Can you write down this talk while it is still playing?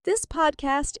This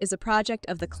podcast is a project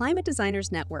of the Climate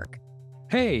Designers Network.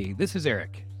 Hey, this is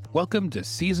Eric. Welcome to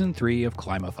Season 3 of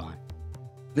Climathon.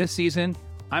 This season,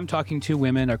 I'm talking to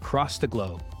women across the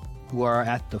globe who are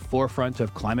at the forefront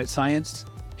of climate science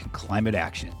and climate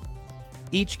action.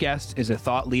 Each guest is a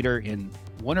thought leader in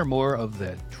one or more of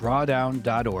the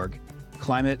drawdown.org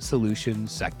climate solution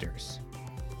sectors.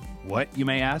 What, you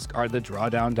may ask, are the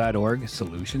drawdown.org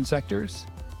solution sectors?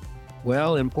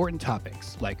 Well, important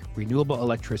topics like renewable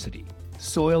electricity,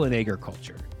 soil and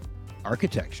agriculture,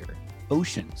 architecture,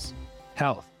 oceans,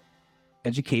 health,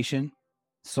 education,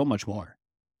 so much more.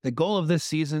 The goal of this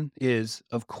season is,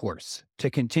 of course, to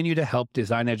continue to help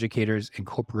design educators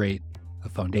incorporate a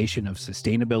foundation of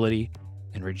sustainability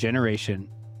and regeneration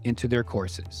into their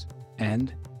courses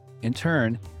and, in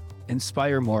turn,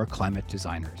 inspire more climate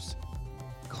designers.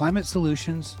 Climate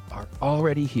solutions are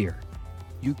already here.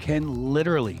 You can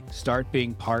literally start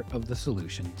being part of the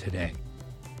solution today.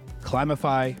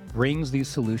 Climify brings these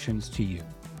solutions to you.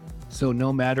 So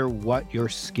no matter what your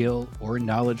skill or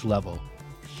knowledge level,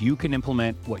 you can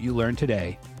implement what you learn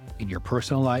today in your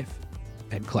personal life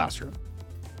and classroom.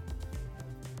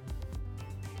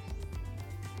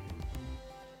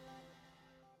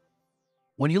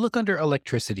 When you look under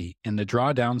electricity in the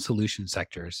drawdown solution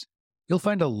sectors, you'll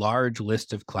find a large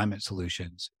list of climate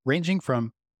solutions ranging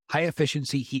from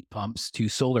high-efficiency heat pumps to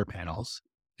solar panels,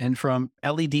 and from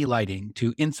LED lighting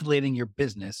to insulating your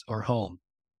business or home.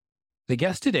 The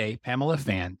guest today, Pamela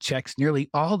Fann, checks nearly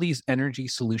all these energy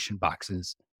solution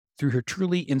boxes through her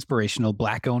truly inspirational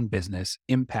Black-owned business,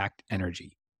 Impact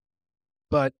Energy.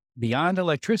 But beyond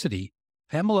electricity,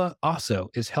 Pamela also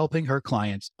is helping her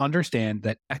clients understand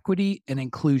that equity and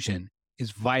inclusion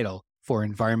is vital for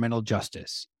environmental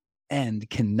justice and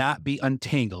cannot be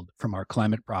untangled from our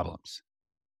climate problems.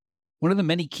 One of the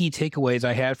many key takeaways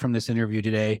I had from this interview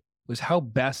today was how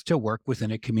best to work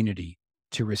within a community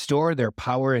to restore their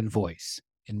power and voice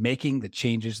in making the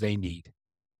changes they need.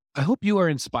 I hope you are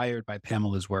inspired by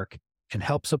Pamela's work and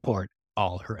help support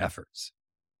all her efforts.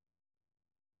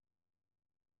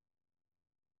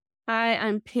 Hi,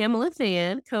 I'm Pamela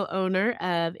Fann, co-owner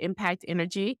of Impact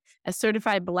Energy, a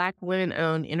certified Black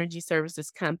women-owned energy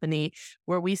services company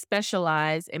where we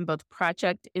specialize in both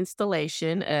project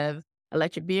installation of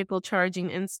electric vehicle charging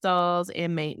installs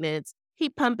and maintenance,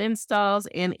 heat pump installs,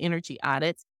 and energy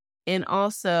audits, and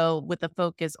also with a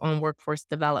focus on workforce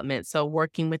development. So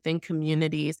working within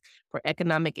communities for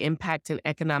economic impact and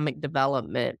economic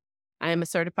development. I am a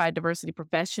certified diversity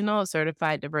professional, a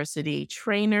certified diversity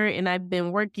trainer, and I've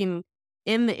been working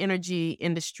in the energy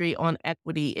industry on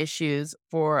equity issues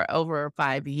for over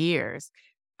 5 years.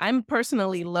 I'm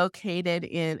personally located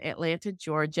in Atlanta,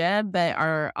 Georgia, but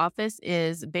our office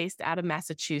is based out of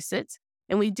Massachusetts,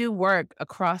 and we do work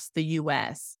across the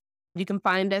U.S. You can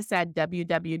find us at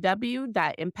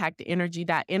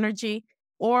www.impactenergy.energy,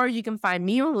 or you can find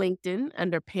me on LinkedIn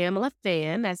under Pamela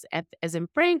Fann, as in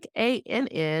Frank,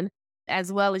 A-N-N,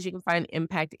 as well as you can find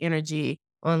Impact Energy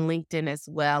on LinkedIn as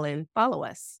well, and follow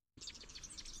us.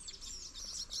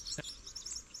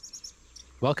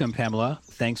 Welcome, Pamela.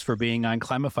 Thanks for being on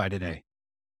Climify today.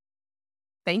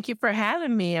 Thank you for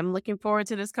having me. I'm looking forward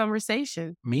to this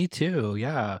conversation. Me too,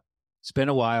 yeah. It's been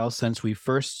a while since we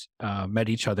first met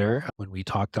each other when we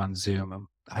talked on Zoom.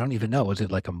 I don't even know, was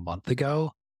it like a month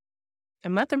ago? A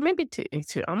month or maybe two,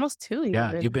 almost two. Yeah,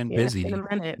 even. you've been busy. It's been a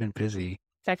minute. You've been busy.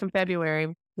 Back in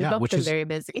February. We've both been very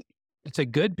busy. It's a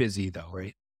good busy though,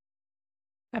 right?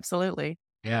 Absolutely.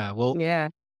 Yeah, well, yeah.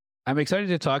 I'm excited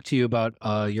to talk to you about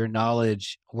your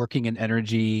knowledge working in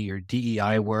energy, your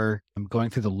DEI work. I'm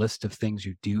going through the list of things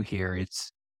you do here.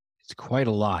 It's quite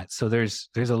a lot. So there's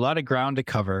a lot of ground to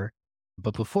cover.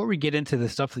 But before we get into the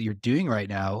stuff that you're doing right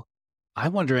now,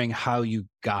 I'm wondering how you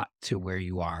got to where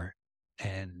you are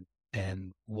and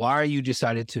why you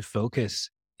decided to focus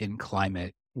in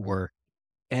climate work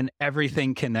and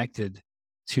everything connected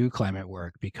to climate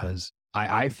work, because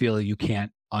I feel you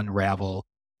can't unravel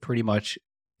pretty much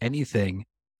anything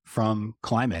from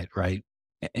climate, right?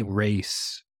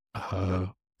 Race,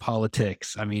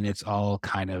 politics. I mean, it's all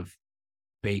kind of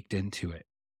baked into it.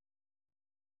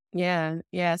 Yeah.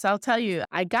 So I'll tell you,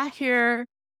 I got here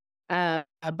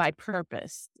by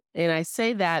purpose. And I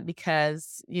say that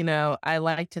because, I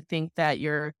like to think that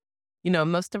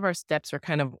most of our steps are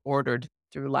kind of ordered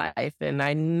through life. And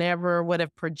I never would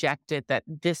have projected that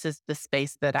this is the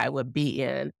space that I would be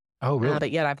in. Oh, really? But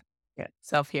yet I've got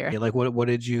myself here. Yeah, like what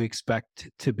did you expect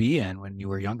to be in when you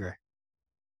were younger?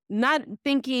 Not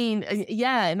thinking,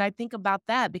 and I think about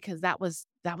that because that was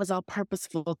all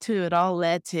purposeful too. It all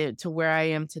led to where I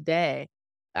am today.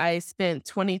 I spent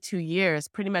 22 years,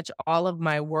 pretty much all of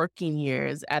my working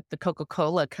years at the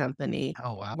Coca-Cola company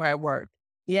Oh, wow. where I worked.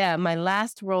 Yeah, my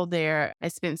last role there, I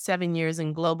spent 7 years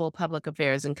in global public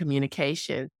affairs and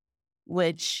communication,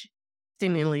 which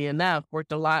seemingly enough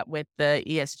worked a lot with the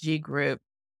ESG group,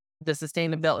 the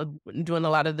sustainability, doing a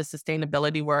lot of the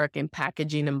sustainability work and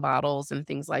packaging and bottles and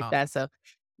things like Oh, that. So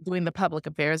doing the public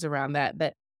affairs around that.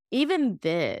 But even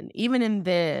in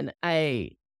then,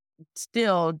 I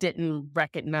still didn't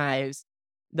recognize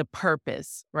the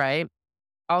purpose, right?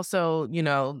 Also,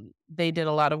 they did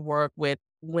a lot of work with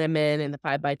women in the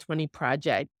 5 by 20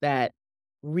 project that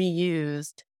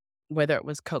reused, whether it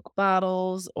was Coke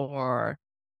bottles or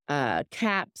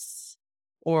caps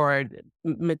or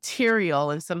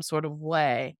material in some sort of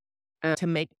way to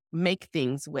make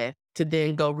things with to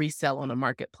then go resell on a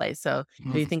marketplace. So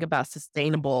you mm, think about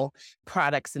sustainable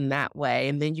products in that way,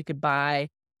 and then you could buy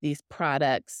these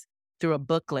products through a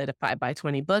booklet, a 5 by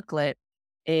 20 booklet,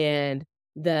 and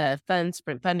the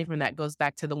funding from that goes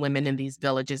back to the women in these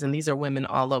villages, and these are women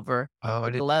all over oh, I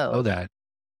the didn't know globe. that.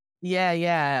 Yeah,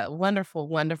 yeah. Wonderful,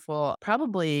 wonderful.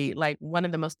 Probably like one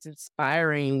of the most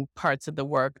inspiring parts of the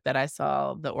work that I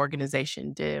saw the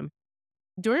organization do.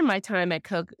 During my time at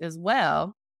Coke as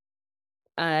well,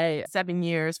 I 7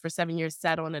 years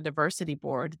sat on a diversity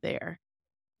board there.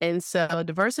 And so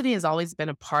diversity has always been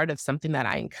a part of something that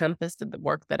I encompassed in the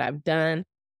work that I've done.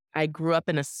 I grew up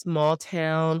in a small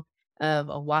town of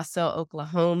Owasso,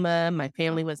 Oklahoma. My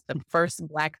family was the first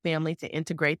Black family to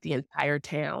integrate the entire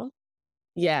town.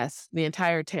 Yes, the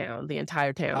entire town,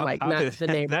 like How not did the that's a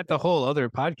neighborhood. whole other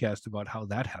podcast about how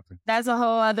that happened. That's a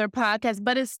whole other podcast,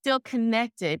 but it's still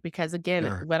connected because again,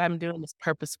 Sure. what I'm doing is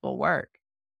purposeful work.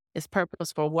 It's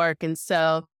purposeful work. And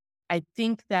so I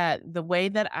think that the way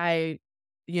that I,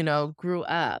 grew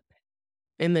up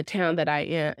in the town that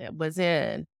was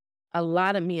in, a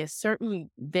lot of me, a certain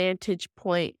vantage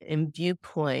point and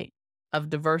viewpoint of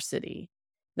diversity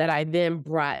that I then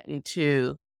brought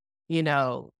into, you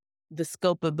know, the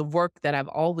scope of the work that I've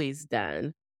always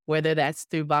done, whether that's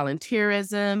through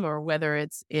volunteerism or whether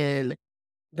it's in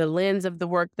the lens of the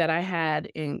work that I had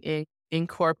in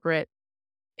corporate.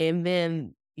 And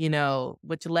then,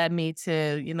 which led me to,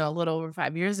 a little over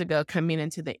 5 years ago, coming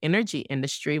into the energy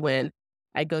industry when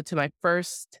I go to my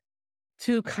first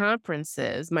two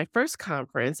conferences. My first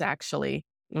conference actually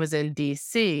was in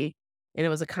DC, and it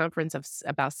was a conference of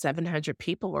about 700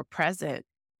 people were present.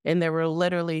 And there were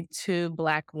literally two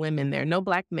Black women there, no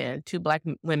Black men, two Black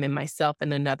women, myself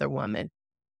and another woman.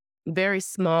 Very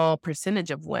small percentage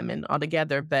of women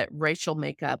altogether, but racial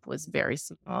makeup was very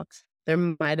small.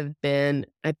 There might have been,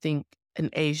 I think, an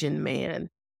Asian man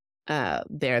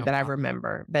there Oh, that I wow.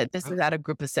 remember, but this is Really? out of a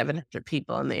group of 700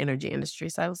 people in the energy industry.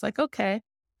 So I was like, okay,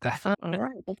 That all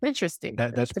right, that's interesting.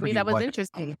 that's To me, pretty that was white.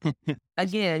 interesting.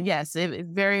 Again, yes, it's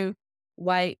very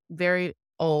white, very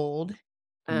old,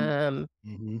 Mm, um,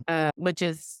 mhm. which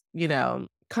is,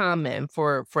 common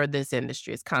for this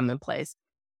industry. It's commonplace,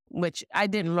 which I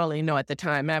didn't really know at the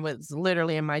time. I was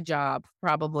literally in my job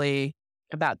probably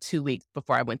about 2 weeks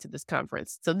before I went to this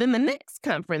conference. So then the next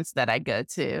conference that I go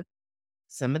to,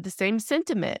 some of the same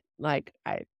sentiment. Like,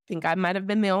 I think I might have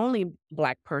been the only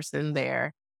Black person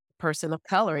there, person of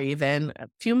color, even a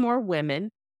few more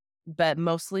women, but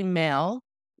mostly male,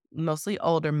 mostly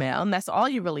older male. And that's all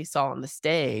you really saw on the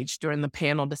stage during the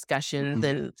panel discussions. Mhm.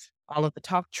 And all of the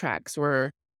talk tracks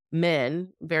were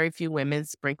men, very few women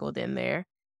sprinkled in there.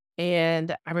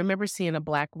 And I remember seeing a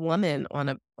Black woman on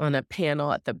a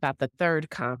panel at about the third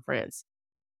conference.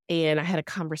 And I had a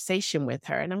conversation with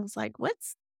her and I was like,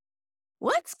 what's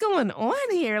going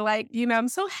on here? Like, I'm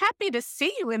so happy to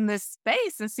see you in this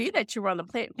space and see that you were on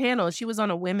the panel. She was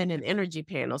on a women in energy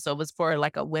panel. So it was for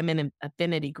like a women in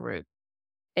affinity group.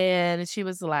 And she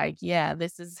was like, yeah,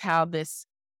 this is how this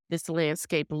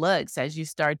landscape looks as you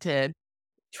start to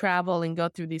travel and go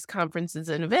through these conferences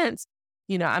and events.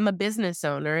 I'm a business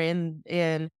owner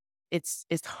and it's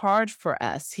hard for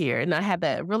us here. And I had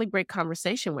a really great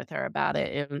conversation with her about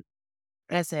it. And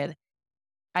I said,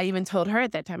 I even told her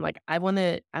at that time, like, I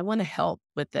wanna help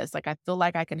with this. Like, I feel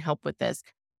like I can help with this,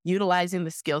 utilizing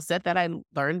the skill set that I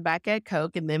learned back at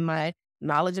Coke and then my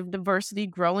knowledge of diversity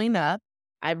growing up.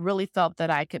 I really felt that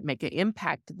I could make an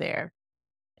impact there.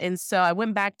 And so I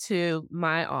went back to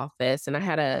my office and I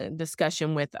had a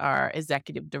discussion with our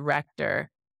executive director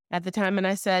at the time. And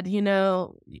I said,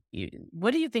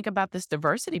 what do you think about this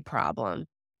diversity problem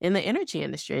in the energy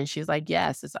industry? And she's like,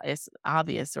 yes, it's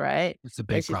obvious, right? It's a And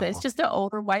big she said, it's problem. just an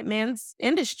older white man's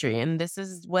industry and this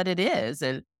is what it is.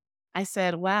 And I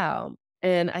said, wow.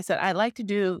 And I said, I'd like to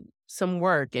do some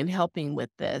work in helping with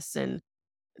this. And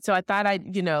So I thought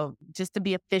just to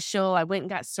be official, I went and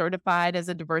got certified as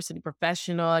a diversity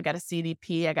professional. I got a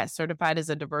CDP. I got certified as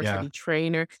a Yeah. diversity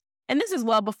trainer. And this is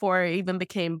well before it even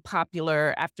became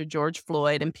popular after George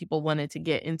Floyd and people wanted to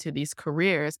get into these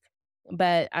careers.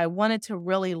 But I wanted to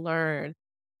really learn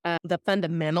the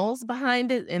fundamentals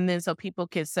behind it. And then so people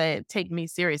could say, take me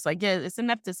serious. Like, yeah, it's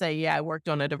enough to say, yeah, I worked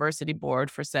on a diversity board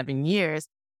for 7 years,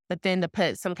 but then to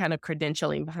put some kind of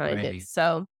credentialing behind it. Right.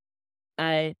 So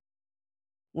I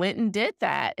went and did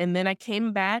that. And then I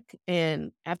came back,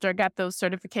 and after I got those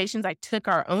certifications, I took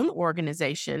our own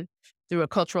organization through a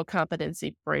cultural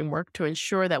competency framework to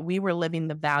ensure that we were living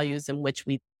the values in which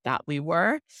we thought we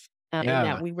were, and that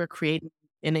Yeah. we were creating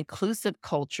an inclusive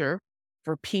culture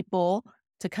for people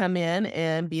to come in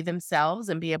and be themselves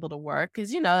and be able to work.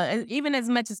 Because, even as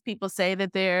much as people say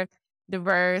that they're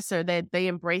diverse or that they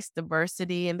embrace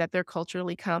diversity and that they're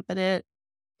culturally competent,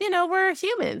 we're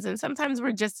humans, and sometimes we're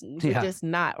Yeah. just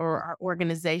not, or our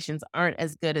organizations aren't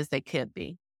as good as they could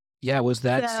be. Yeah. Was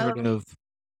that sort So, of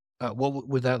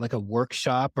was that like a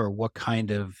workshop, or what kind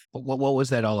of what was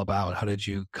that all about? How did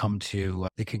you come to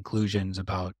the conclusions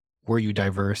about, were you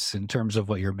diverse in terms of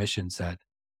what your mission said?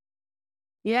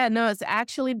 yeah, no, it's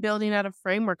actually building out a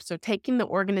framework. So taking the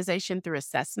organization through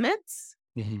assessments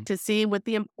Hmm. to see what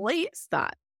the employees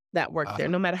thought that worked there,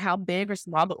 no matter how big or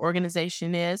small the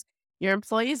organization is. Your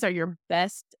employees are your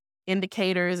best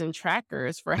indicators and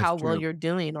trackers for That's how well true. you're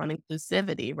doing on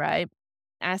inclusivity, right?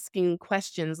 Asking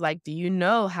questions like, do you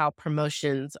know how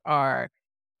promotions are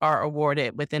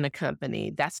awarded within a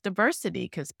company? That's diversity,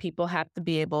 because people have to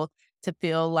be able to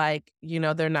feel like,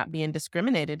 they're not being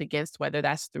discriminated against, whether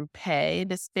that's through pay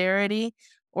disparity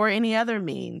or any other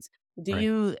means. Do Right.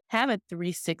 you have a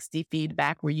 360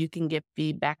 feedback where you can give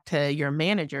feedback to your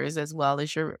managers as well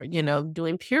as your,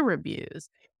 doing peer reviews?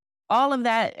 All of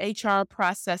that HR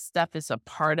process stuff is a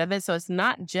part of it. So it's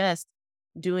not just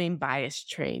doing bias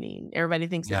training. Everybody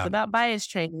thinks it's Yeah. about bias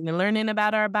training and learning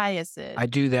about our I biases.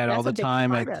 do that all That's a the big time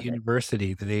part at the of it.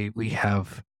 university. We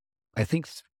have, I think,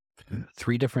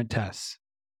 three different tests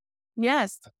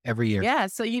Yes. every year. Yeah.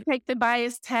 So you take the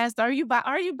bias test. Are you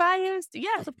biased?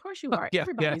 Yes, of course you are. Yeah. Yeah.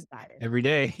 Everybody's biased. Every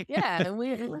day. Yeah.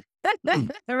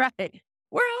 Right.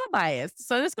 We're all biased.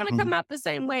 So it's gonna come Mhm. out the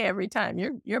same way every time.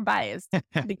 You're biased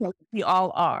because we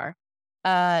all are.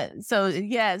 So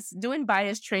yes, doing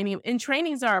bias training, and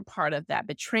trainings are a part of that,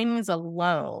 but trainings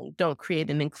alone don't create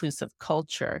an inclusive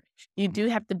culture. You do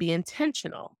have to be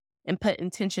intentional and put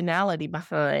intentionality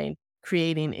behind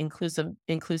creating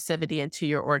inclusivity into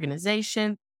your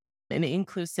organization and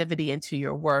inclusivity into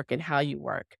your work and how you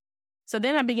work. So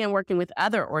then I began working with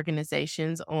other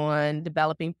organizations on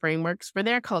developing frameworks for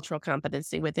their cultural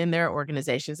competency within their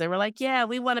organizations. They were like, yeah,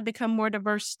 we want to become more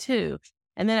diverse too.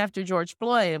 And then after George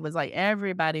Floyd, it was like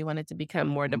everybody wanted to become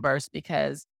more diverse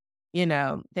because, they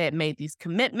had made these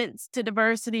commitments to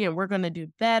diversity and we're going to do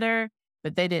better,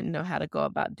 but they didn't know how to go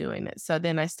about doing it. So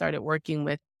then I started working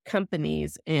with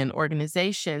companies and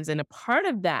organizations. And a part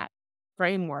of that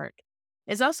framework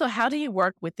is also, how do you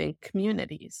work within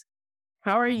communities?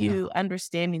 How are Yeah. you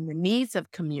understanding the needs of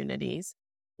communities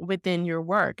within your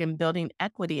work and building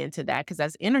equity into that? Because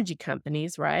as energy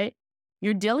companies, right,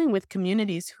 you're dealing with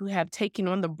communities who have taken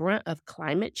on the brunt of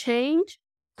climate change,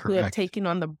 who have Correct. taken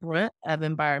on the brunt of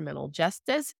environmental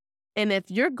justice. And if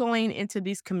you're going into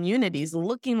these communities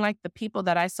looking like the people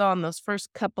that I saw in those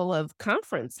first couple of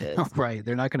conferences, Right.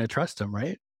 They're not going to trust them,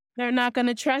 right? they're not going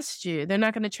to trust you. They're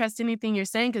not going to trust anything you're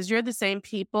saying because you're the same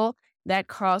people that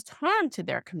caused harm to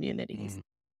their communities. Mm.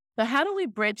 So how do we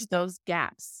bridge those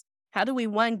gaps? How do we,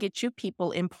 one, get you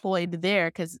people employed there?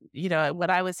 Because, what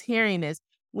I was hearing is,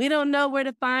 we don't know where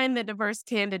to find the diverse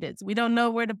candidates. We don't know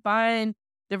where to find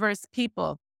diverse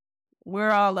people.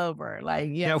 We're all over. Like,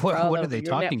 Yeah. yes, we're What all What are over they your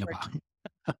talking network.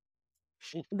 about?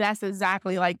 That's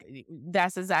exactly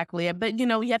it. But, you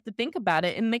have to think about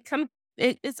it, and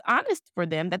it's honest for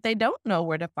them that they don't know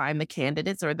where to find the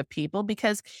candidates or the people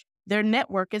because their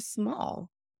network is small.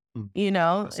 Mm. If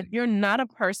Interesting. you're not a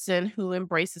person who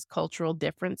embraces cultural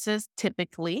differences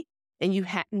typically, and you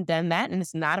hadn't done that, and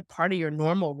it's not a part of your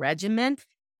normal regimen,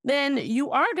 then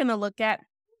you are going to look at,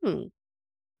 hmm,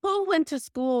 who went to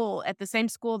school at the same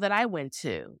school that I went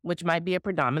to, which might be a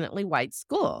predominantly white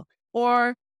school.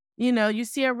 Or, you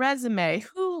see a resume,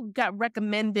 who got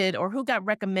recommended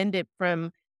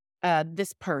from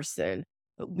this person.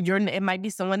 It might be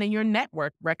someone in your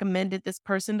network recommended this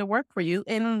person to work for you,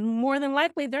 and more than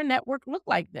likely their network looked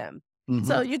like them.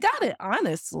 So Hmm. you got it,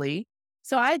 honestly.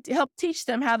 So I help teach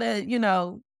them how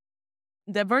to,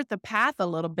 divert the path a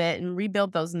little bit and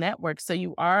rebuild those networks so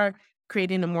you are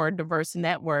creating a more diverse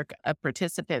network of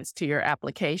participants to your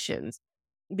applications.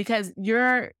 because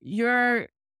your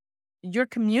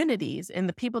communities and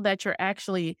the people that you're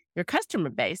actually your customer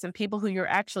base and people who you're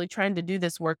actually trying to do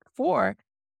this work for,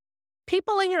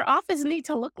 people in your office need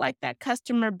to look like that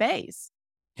customer base.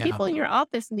 Yeah. People in your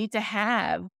office need to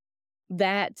have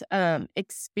that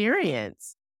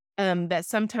experience that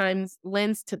sometimes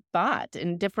lends to thoughts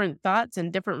and different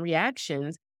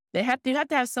reactions. You have to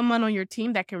have someone on your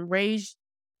team that can raise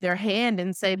their hand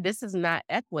and say, this is not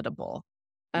equitable.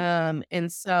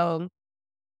 And so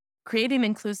creating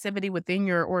inclusivity within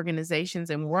your organizations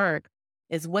and work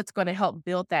is what's going to help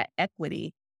build that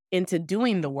equity into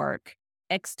doing the work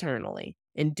externally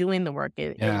and doing the work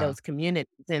in Yeah. those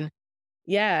communities. And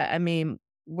yeah, I mean,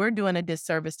 we're doing a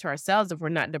disservice to ourselves if we're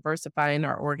not diversifying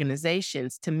our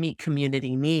organizations to meet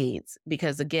community needs.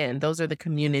 Because again, those are the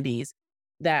communities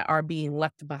that are being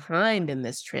left behind in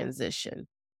this transition.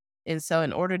 And so,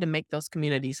 in order to make those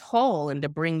communities whole and to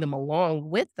bring them along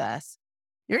with us,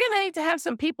 you're going to need to have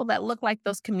some people that look like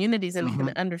those communities and can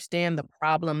Mhm. understand the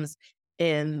problems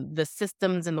and the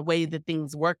systems and the way that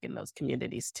things work in those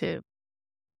communities too.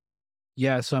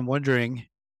 Yeah. So I'm wondering,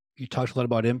 you talked a lot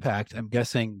about impact. I'm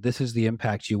guessing this is the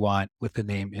impact you want with the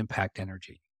name Impact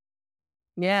Energy.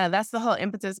 Yeah, that's the whole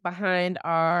impetus behind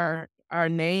our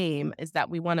name is that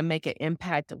we want to make an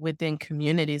impact within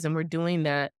communities, and we're doing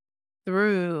that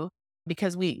through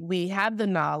because we have the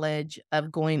knowledge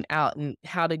of going out and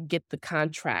how to get the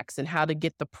contracts and how to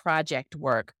get the project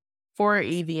work for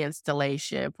EV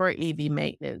installation, for EV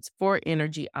maintenance, for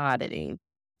energy auditing.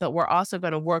 But we're also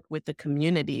going to work with the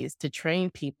communities to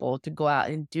train people to go out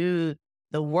and do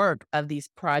the work of these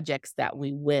projects that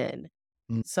we win.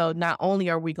 Mm. So not only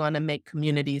are we going to make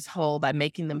communities whole by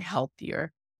making them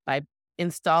healthier, by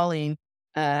installing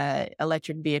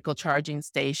electric vehicle charging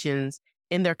stations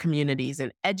in their communities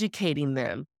and educating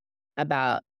them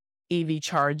about EV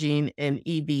charging and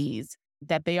EVs,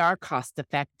 that they are cost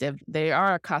effective. They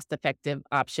are a cost effective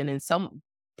option and some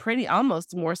pretty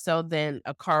almost more so than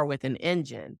a car with an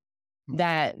engine. Mm.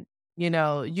 That,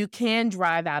 you can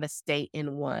drive out of state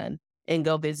in one and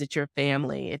go visit your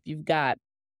family. If you've got,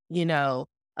 you know,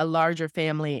 a larger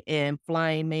family and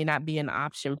flying may not be an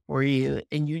option for you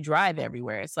and you drive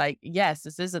everywhere. It's like, yes,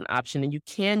 this is an option and you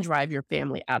can drive your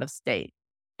family out of state.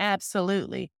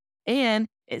 Absolutely. And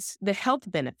it's the health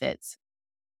benefits,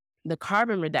 the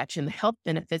carbon reduction, the health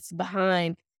benefits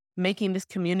behind making this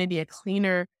community a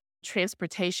cleaner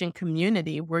transportation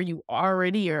community where you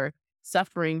already are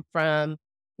suffering from,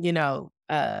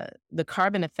 the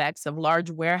carbon effects of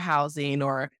large warehousing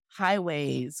or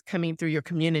highways coming through your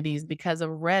communities because of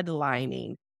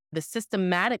redlining, the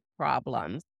systematic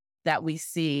problems that we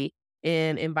see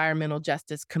in environmental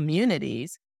justice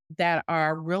communities that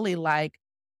are really like,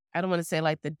 I don't want to say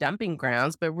like the dumping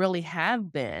grounds, but really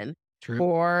have been True.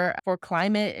 for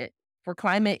climate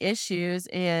issues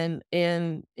and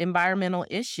environmental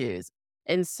issues.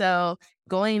 And so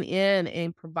going in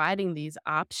and providing these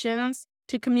options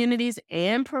to communities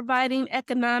and providing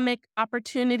economic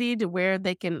opportunity to where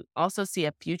they can also see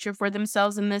a future for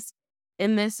themselves in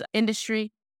this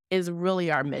industry is really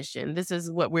our mission. This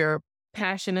is what we're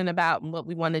passionate about and what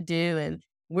we want to do. And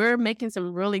we're making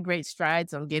some really great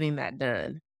strides on getting that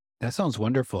done. That sounds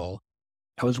wonderful.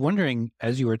 I was wondering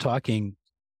as you were talking,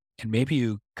 and maybe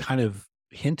you kind of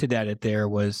hinted at it there,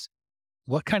 was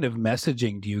what kind of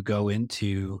messaging do you go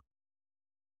into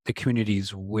the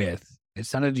communities with? It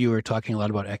sounded you were talking a lot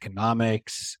about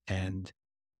economics, and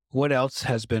what else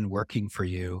has been working for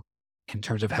you in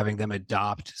terms of having them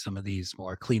adopt some of these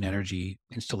more clean energy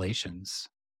installations?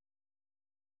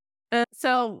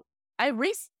 So I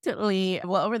recently,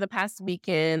 well, over the past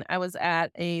weekend, I was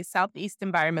at a Southeast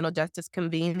Environmental Justice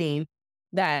convening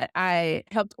that I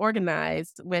helped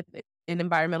organize with an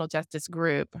environmental justice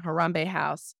group, Harambe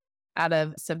House, out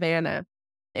of Savannah.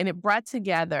 And it brought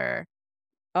together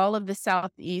all of the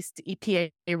Southeast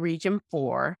EPA Region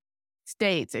 4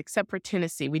 states, except for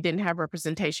Tennessee. We didn't have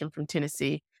representation from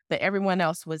Tennessee, but everyone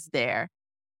else was there.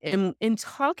 In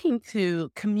talking to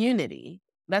community,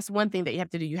 that's one thing that you have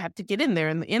to do. You have to get in there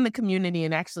in the community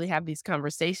and actually have these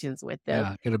conversations with them.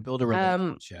 Yeah, got to build a Um,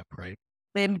 relationship, right?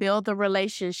 and build the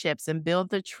relationships and build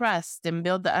the trust and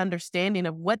build the understanding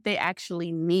of what they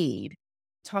actually need.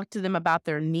 Talk to them about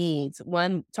their needs.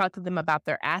 One, talk to them about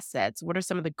their assets. What are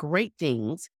some of the great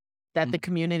things that Mm. the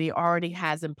community already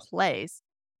has in place?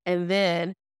 And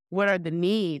then what are the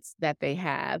needs that they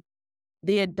have?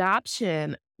 The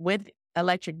adoption with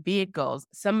electric vehicles,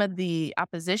 some of the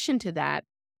opposition to that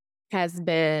has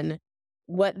been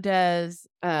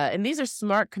and these are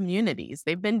smart communities.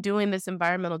 They've been doing this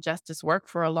environmental justice work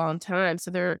for a long time.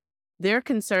 So their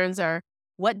concerns are,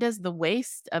 what does the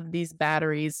waste of these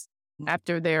batteries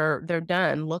after they're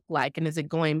done look like, and is it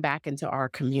going back into our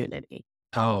community?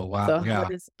 Oh, wow. So how Yeah.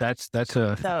 does That's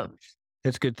so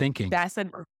that's good thinking. that's a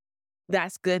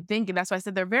that's good thinking. That's why I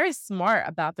said they're very smart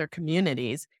about their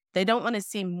communities. They don't want to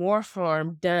see more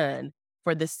harm done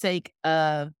for the sake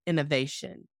of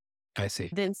innovation. I see.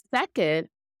 Then second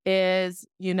is,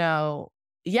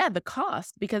 yeah, the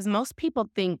cost, because most people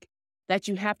think that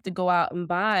you have to go out and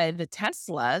buy the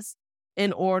Teslas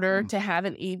in order Mm. to have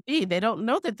an EV. They don't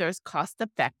know that there's cost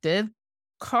effective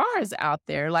cars out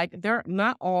there. Like, they're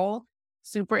not all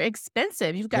super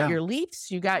expensive. You've got Yeah. your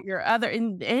Leafs, you got your other,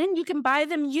 and you can buy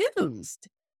them used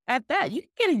at that. You can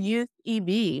get a used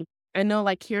EV. I know,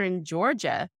 like here in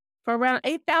Georgia, for around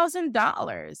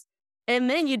 $8,000. And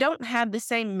then you don't have the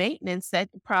same maintenance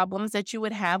problems that you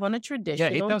would have on a Yeah,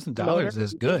 traditional motor $8,000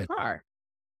 is vehicle good. car.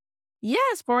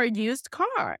 Yes, for a used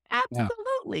car. Yeah.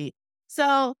 Absolutely.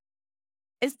 So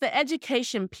it's the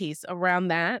education piece around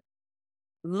that,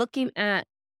 looking at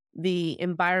the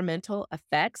environmental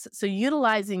effects. So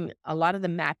utilizing a lot of the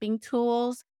mapping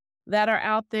tools that are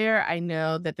out there. I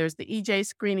know that there's the EJ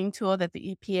screening tool that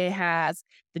the EPA has.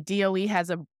 The DOE has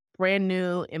a brand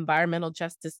new environmental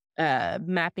justice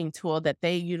mapping tool that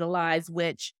they utilize,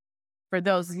 which, for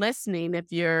those listening, if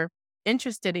you're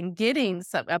interested in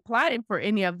applying for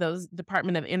any of those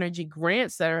Department of Energy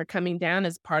grants that are coming down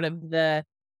as part of the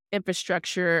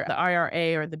infrastructure, the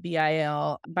IRA or the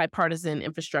BIL, bipartisan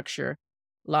infrastructure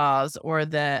laws, or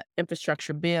the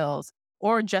infrastructure bills,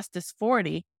 or Justice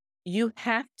 40, you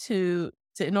have to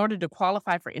in order to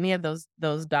qualify for any of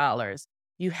those dollars,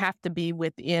 you have to be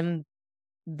within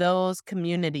those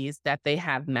communities that they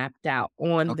have mapped out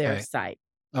on their Okay. site.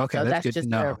 Okay, So that's that's good to just a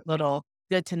know. little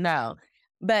good to know.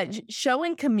 But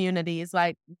showing communities,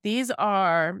 like, these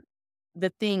are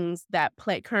the things that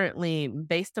currently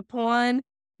based upon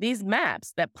these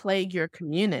maps that plague your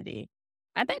community.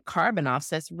 I think carbon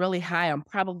offsets really high on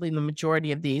probably the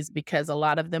majority of these, because a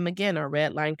lot of them, again, are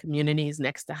red line communities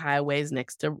next to highways,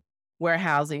 next to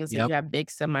warehousing. So Yep. you have big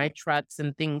semi trucks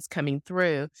and things coming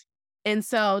through. And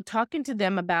so talking to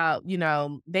them about,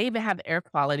 they even have air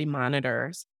quality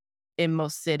monitors in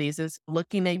most cities, is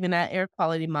looking even at air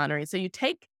quality monitoring. So you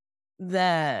take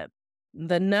the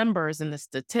numbers and the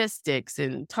statistics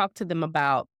and talk to them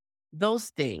about those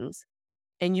things,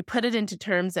 and you put it into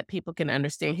terms that people can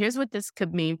understand. Here's what this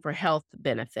could mean for health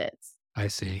benefits. I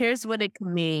see. Here's what it could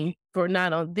mean for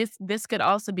not only this could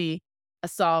also be a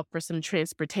solve for some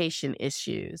transportation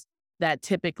issues that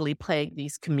typically plague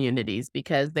these communities,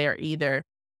 because they're either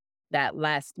that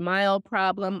last mile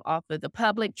problem off of the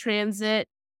public transit,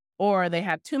 or they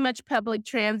have too much public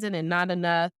transit and not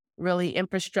enough really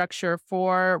infrastructure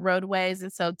for roadways.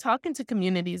 And so talking to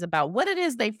communities about what it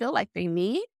is they feel like they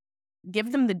need,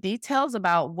 give them the details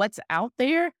about what's out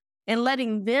there, and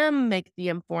letting them make the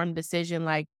informed decision,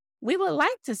 like, we would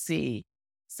like to see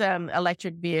some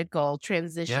electric vehicle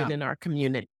transition Yeah. in our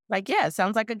community. Like, yeah, it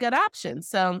sounds like a good option.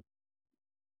 So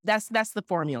that's the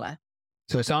formula.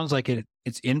 So it sounds like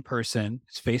it's in person,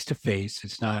 it's face to face.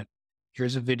 It's not,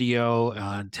 here's a video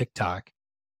on TikTok.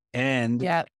 And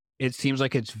Yeah, it seems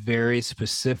like it's very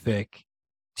specific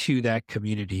to that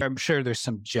community. I'm sure there's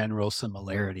some general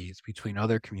similarities between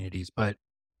other communities, but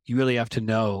you really have to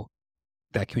know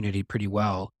that community pretty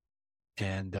well.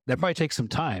 And that probably takes some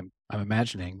time, I'm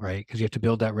imagining, right? Because you have to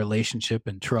build that relationship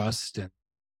and trust, and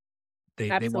they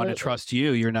want to absolutely. trust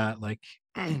you. You're not like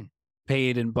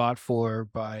paid and bought for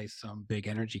by some big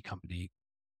energy company.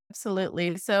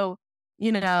 Absolutely. So,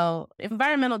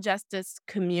 environmental justice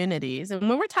communities, and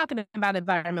when we're talking about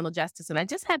environmental justice, and I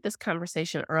just had this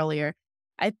conversation earlier,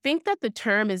 I think that the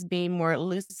term is being more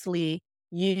loosely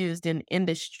used in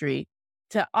industry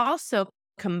to also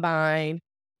combine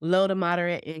low to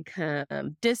moderate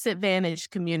income,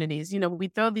 disadvantaged communities. We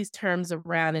throw these terms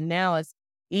around, and now it's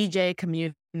EJ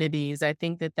communities. I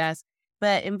think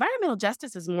but environmental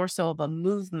justice is more so of a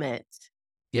movement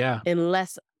Yeah. and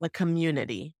less a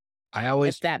community, I if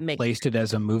always that makes placed it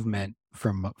as a movement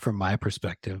from my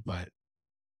perspective, but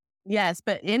yes,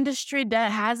 but industry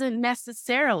that hasn't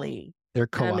necessarily. they're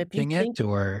If you co-opting think, it,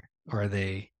 or are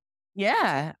they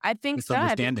yeah, I think so.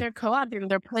 I think misunderstanding? they're co-opting.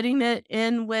 They're putting it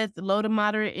in with low to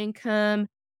moderate income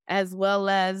as well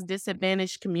as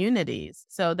disadvantaged communities.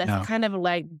 So that's No. kind of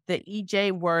like the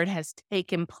EJ word has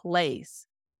taken place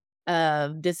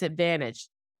of disadvantaged,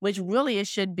 which really it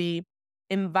should be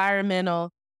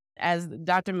environmental, as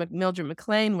Dr. Mildred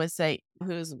McLean would say,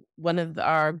 who's one of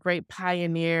our great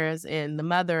pioneers and the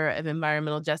mother of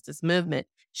environmental justice movement.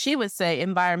 She would say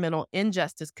environmental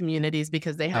injustice communities,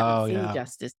 because they haven't Oh, seen yeah.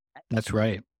 justice. That's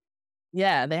right.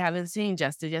 Yeah, they haven't seen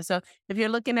justice yet. So if you're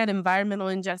looking at environmental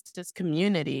injustice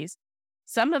communities,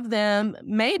 Some of them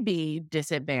may be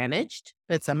disadvantaged,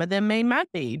 but some of them may not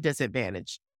be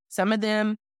disadvantaged. Some of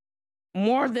them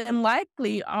more than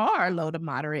likely are low to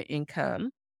moderate income,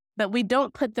 but we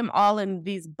don't put them all in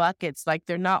these buckets like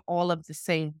they're not all of the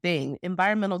same thing.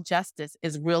 Environmental justice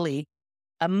is really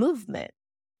a movement,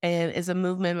 and is a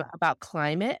movement about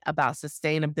climate, about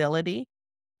sustainability,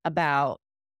 about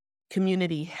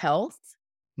community health,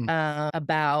 Mm.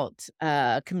 about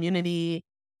community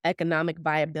economic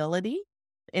viability.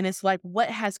 And it's like, what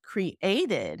has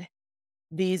created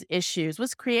these issues?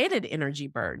 What's created energy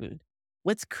burden?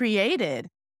 What's created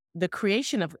the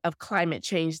creation of climate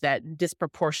change that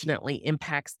disproportionately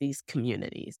impacts these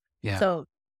communities? Yeah. So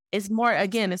it's more,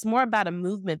 again, it's more about a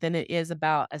movement than it is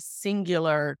about a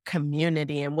singular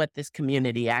community and what this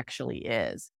community actually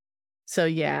is. So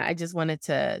yeah, I just wanted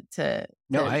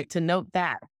No, to note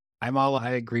that. I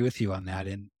agree with you on that.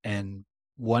 And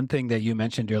one thing that you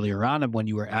mentioned earlier on when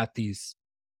you were at these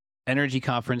energy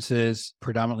conferences,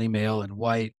 predominantly male and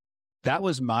white, that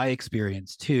was my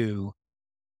experience too.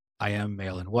 I am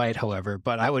male and white, however,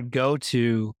 but I would go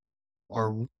to,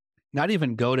 or not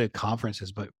even go to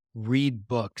conferences, but read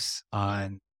books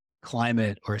on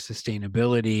climate or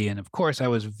sustainability. And of course, I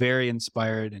was very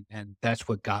inspired, and that's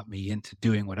what got me into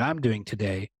doing what I'm doing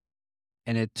today.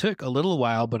 And it took a little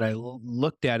while, but I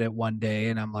looked at it one day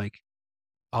and I'm like,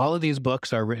 all of these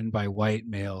books are written by white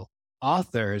male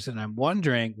authors. And I'm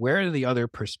wondering, where are the other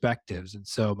perspectives? And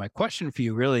so my question for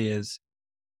you really is,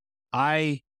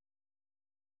 I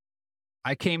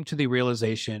came to the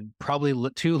realization probably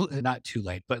not too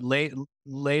late, but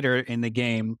later in the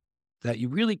game, that you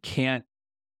really can't,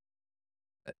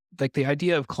 like, the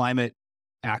idea of climate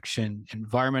action,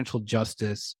 environmental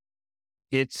justice,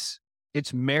 it's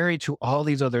married to all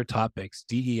these other topics,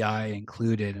 DEI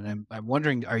included. And I'm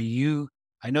wondering,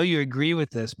 I know you agree with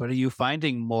this, but are you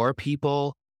finding more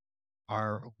people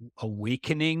are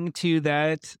awakening to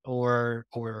that, or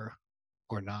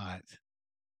not?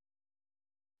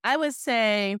 I would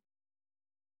say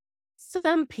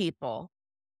some people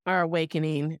are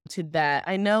awakening to that.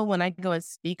 I know when I go and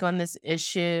speak on this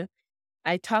issue,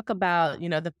 I talk about,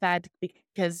 the fact,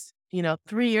 because,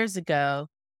 3 years ago,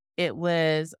 it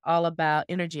was all about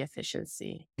energy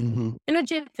efficiency, Hmm.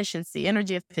 energy efficiency,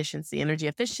 energy efficiency, energy I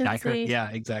heard, efficiency. yeah,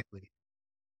 exactly.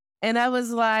 And I was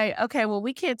like, okay, well,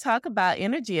 we can't talk about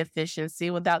energy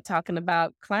efficiency without talking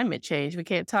about climate change. We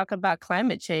can't talk about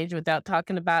climate change without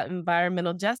talking about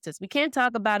environmental justice. We can't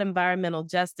talk about environmental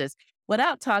justice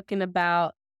without talking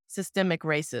about systemic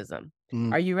racism.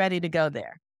 Mm. Are you ready to go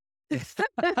there? So,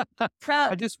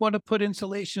 I just want to put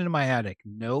insulation in my attic.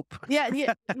 Nope. yeah,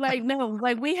 yeah, like, no,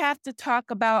 like, we have to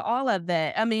talk about all of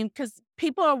that. I mean, because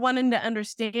people are wanting to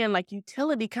understand, like,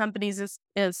 utility companies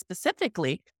is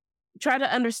specifically try to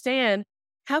understand,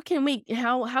 how come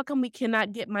we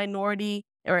cannot get minority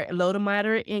or low to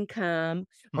moderate income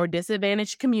or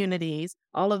disadvantaged communities,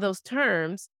 all of those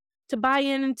terms, to buy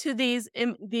into these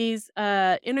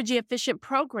energy efficient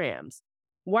programs?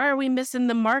 Why are we missing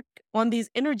the mark on these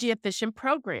energy efficient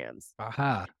programs?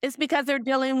 Aha. It's because they're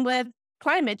dealing with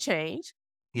climate change,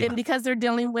 Yeah. and because they're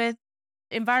dealing with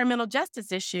environmental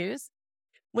justice issues,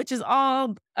 which is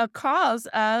all a cause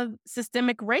of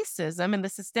systemic racism and the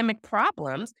systemic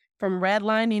problems from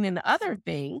redlining and other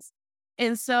things.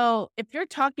 And so if you're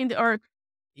talking to, or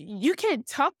you can't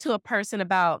talk to a person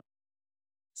about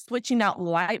switching out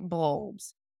light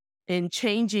bulbs and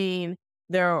changing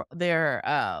their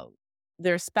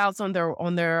spouts on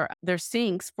their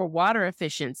sinks for water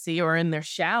efficiency or in their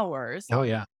showers, Oh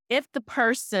yeah. if the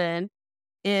person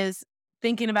is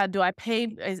thinking about, do I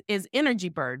pay, is energy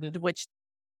burdened, which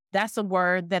that's a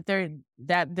word that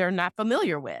they're not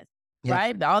familiar with, Yeah.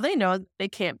 right? All they know is they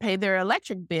can't pay their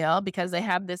electric bill because they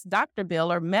have this doctor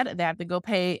bill, or they have to go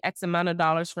pay X amount of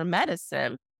dollars for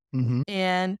medicine. Hmm.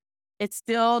 And it's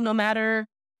still, no matter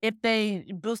if they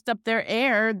boost up their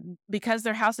air because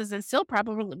their house isn't sealed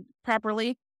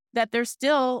properly, that they're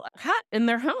still hot in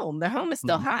their home. Their home is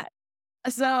still Hmm. hot.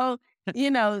 So,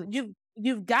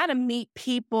 you've got to meet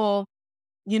people,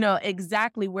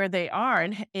 exactly where they are,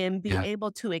 and be Yeah.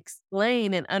 able to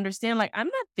explain and understand, like, I'm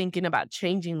not thinking about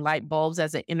changing light bulbs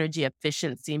as an energy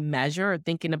efficiency measure or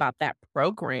thinking about that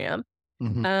program.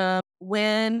 Hmm.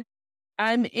 When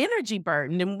I'm energy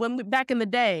burdened. And back in the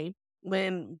day,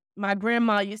 when my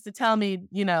grandma used to tell me,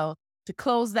 to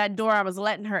close that door, I was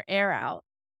letting her air out.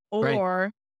 Right.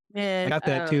 Or I when, got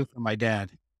that too from my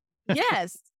dad.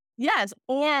 yes, yes.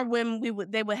 Or when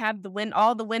they would have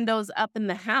all the windows up in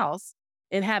the house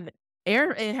and have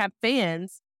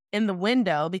fans in the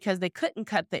window because they couldn't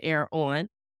cut the air on.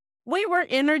 They were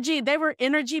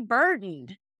energy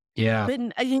burdened. Yeah. But,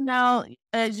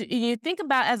 as you think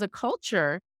about as a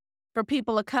culture, for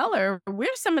people of color,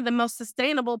 we're some of the most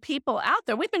sustainable people out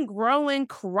there. We've been growing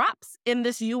crops in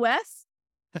this US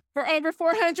for over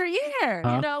 400 years.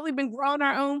 Huh? We've been growing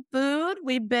our own food.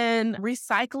 We've been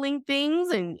recycling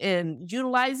things and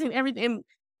utilizing everything.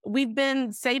 We've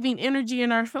been saving energy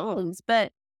in our homes.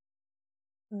 But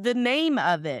the name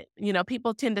of it,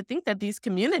 people tend to think that these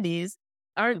communities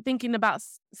aren't thinking about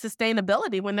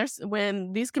sustainability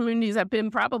when these communities have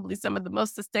been probably some of the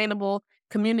most sustainable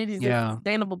communities and Yeah.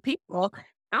 sustainable people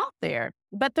out there.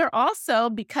 But they're also,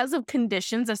 because of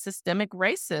conditions of systemic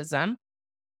racism,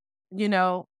 you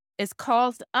know, it's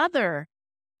caused other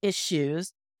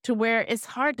issues to where it's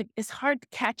hard to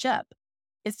catch up.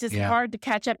 It's just Yeah. hard to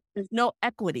catch up. There's no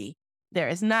equity there.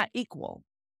 It's not equal.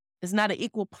 It's not an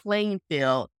equal playing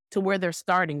field to where they're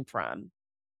starting from,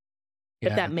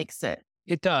 if Yeah. that makes sense.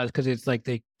 It does, because it's like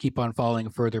they keep on falling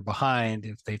further behind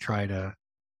if they try to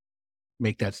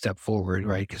make that step forward,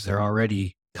 right? Because they're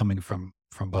already coming from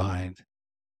behind.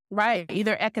 Right.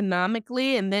 Either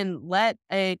economically and then let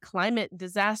a climate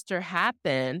disaster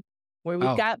happen where we've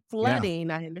Oh, got yeah.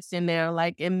 flooding. I understand now,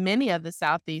 like in many of the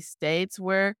Southeast states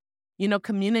where,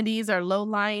 communities are low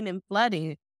lying and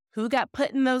flooding. Who got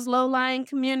put in those low lying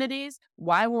communities?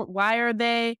 Why are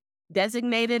they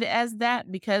designated as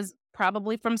that? Because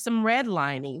probably from some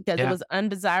redlining, because it Yeah. was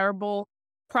undesirable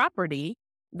property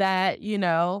that,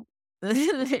 and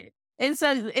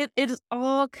so it is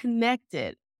all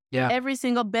connected. Yeah. Every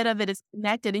single bit of it is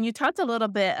connected. And you talked a little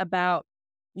bit about,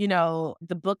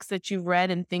 the books that you've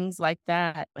read and things like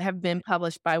that have been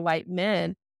published by white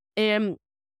men. And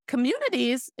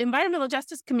environmental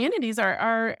justice communities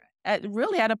are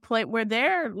really at a point where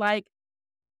they're like,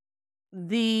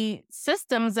 the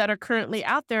systems that are currently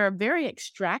out there are very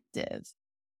extractive.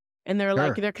 And they're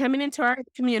like, Sure. they're coming into our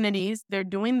communities, they're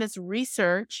doing this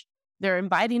research, they're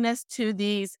inviting us to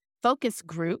these focus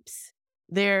groups,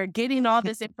 they're getting all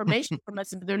this information from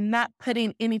us, but they're not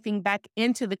putting anything back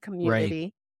into the Right.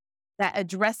 community that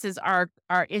addresses our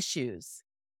issues.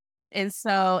 And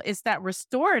so it's that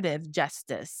restorative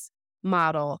justice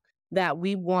model that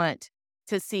we want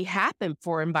to see happen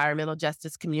for environmental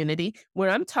justice community. When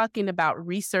I'm talking about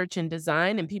research and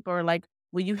design, and people are like,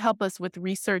 will you help us with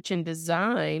research and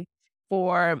design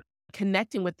for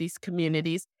connecting with these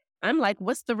communities? I'm like,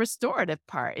 what's the restorative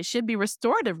part? It should be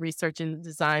restorative research and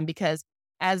design, because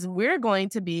as we're going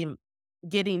to be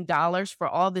getting dollars for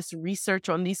all this research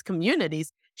on these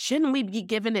communities, shouldn't we be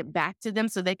giving it back to them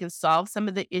so they can solve some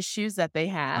of the issues that they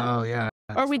have? Oh, yeah.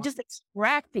 Or are we just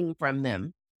extracting from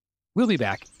them? We'll be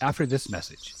back after this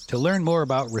message to learn more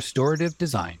about restorative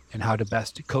design and how to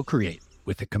best co-create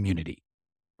with the community.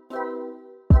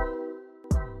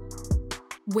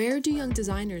 Where do young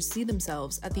designers see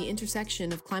themselves at the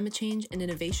intersection of climate change and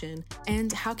innovation,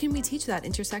 and how can we teach that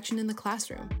intersection in the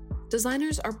classroom?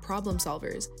 Designers are problem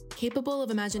solvers, capable of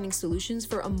imagining solutions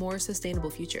for a more sustainable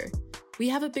future. We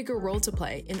have a bigger role to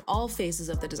play in all phases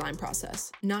of the design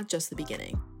process, not just the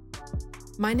beginning.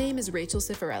 My name is Rachel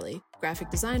Cifarelli,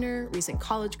 graphic designer, recent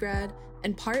college grad,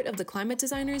 and part of the Climate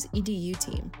Designers EDU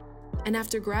team. And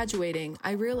after graduating,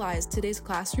 I realized today's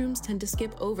classrooms tend to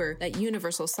skip over that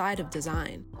universal side of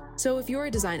design. So if you're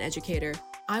a design educator,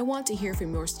 I want to hear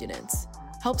from your students.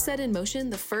 Help set in motion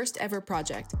the first ever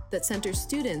project that centers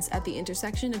students at the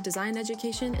intersection of design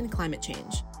education and climate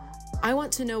change. I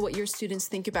want to know what your students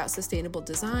think about sustainable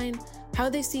design, how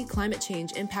they see climate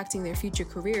change impacting their future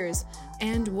careers,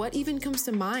 and what even comes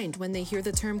to mind when they hear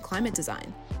the term climate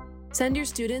design. Send your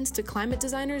students to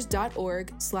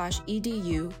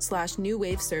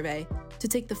climatedesigners.org/edu/newwave-survey to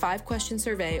take the 5-question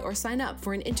survey or sign up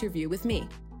for an interview with me.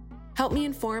 Help me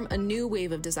inform a new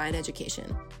wave of design education,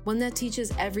 one that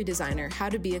teaches every designer how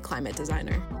to be a climate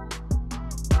designer.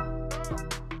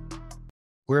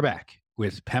 We're back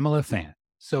with Pamela Fann.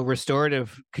 So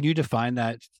restorative, can you define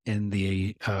that in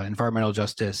the environmental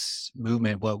justice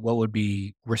movement? What would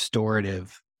be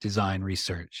restorative design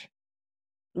research?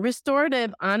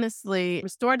 Restorative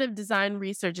design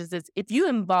research is this. If you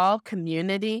involve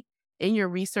community in your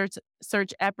research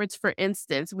efforts, for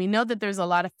instance, we know that there's a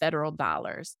lot of federal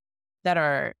dollars that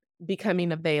are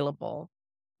becoming available.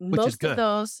 Which is Most of good.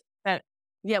 those,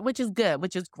 which is good,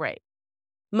 which is great.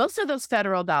 Most of those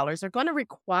federal dollars are going to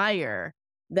require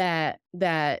that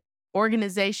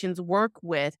organizations work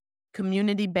with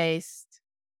community-based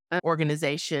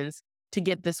organizations to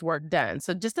get this work done.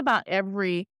 So just about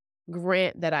every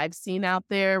grant that I've seen out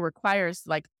there requires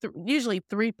usually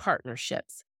 3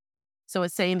 partnerships. So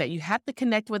it's saying that you have to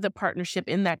connect with a partnership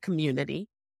in that community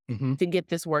Mm-hmm. to get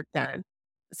this work done.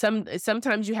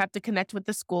 Sometimes you have to connect with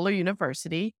the school or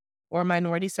university. or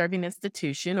minority serving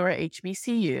institution or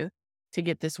HBCU to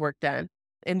get this work done.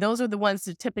 And those are the ones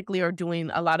that typically are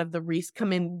doing a lot of the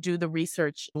come in, do the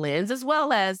research lens, as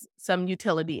well as some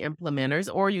utility implementers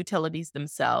or utilities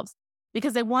themselves,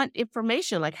 because they want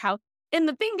information like how, and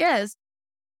the thing is,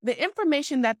 the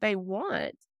information that they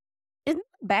want isn't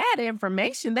bad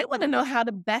information. They want to know how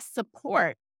to best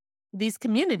support these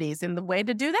communities. And the way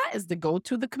to do that is to go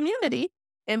to the community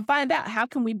and find out, how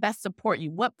can we best support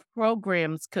you? What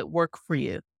programs could work for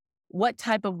you? What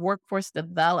type of workforce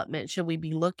development should we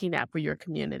be looking at for your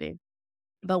community?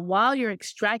 But while you're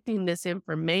extracting this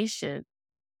information,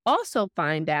 also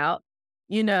find out,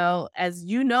 as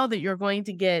you know that you're going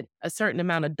to get a certain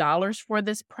amount of dollars for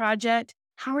this project,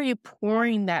 how are you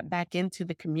pouring that back into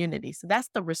the community? So that's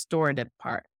the restorative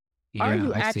part. Are Yeah,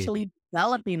 you I see. actually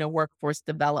developing a workforce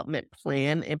development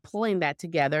plan and pulling that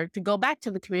together to go back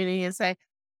to the community and say,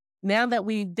 now that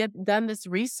we've done this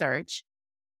research,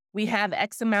 we have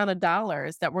X amount of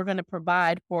dollars that we're going to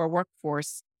provide for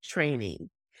workforce training.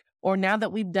 Or now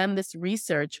that we've done this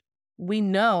research, we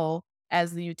know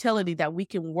as the utility that we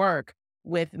can work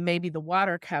with maybe the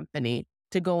water company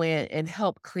to go in and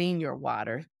help clean your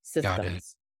water Got it.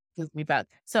 systems.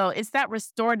 So it's that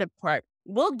restorative part.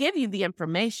 We'll give you the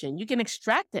information. You can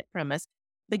extract it from us,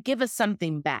 but give us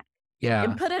something back Yeah.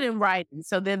 and put it in writing.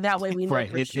 So then that way we know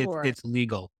Right. for sure. It's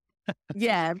legal.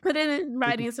 Yeah, put it in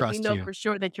writing so we trust know you. for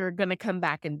sure that you're going to come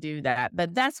back and do that.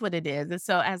 But that's what it is. And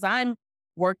so as I'm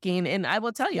working, and I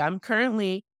will tell you, I'm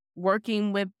currently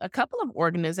working with a couple of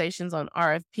organizations on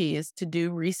RFPs to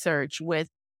do research with,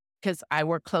 because I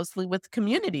work closely with the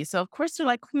community. So of course they're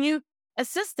like, can you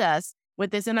assist us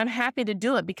with this? And I'm happy to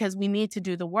do it because we need to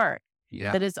do the work.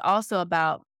 Yeah. But it's also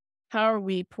about, how are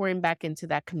we pouring back into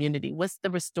that community? What's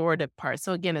the restorative part?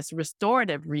 So again, it's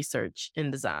restorative research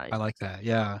and design. I like that.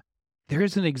 Yeah.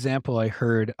 There's an example I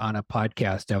heard on a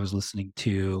podcast I was listening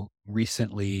to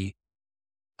recently,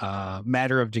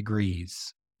 Matter of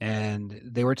Degrees. And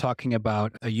they were talking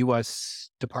about a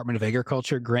U.S. Department of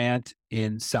Agriculture grant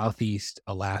in Southeast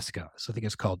Alaska. So I think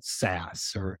it's called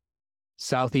SAS, or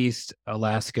Southeast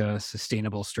Alaska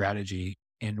Sustainable Strategy,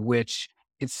 in which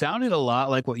it sounded a lot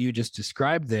like what you just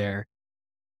described there,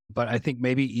 but I think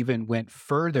maybe even went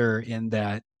further in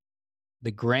that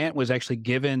the grant was actually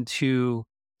given to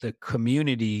the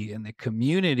community, and the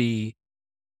community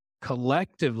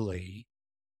collectively,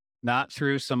 not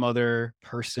through some other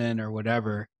person or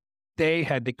whatever, they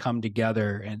had to come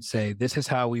together and say, this is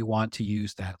how we want to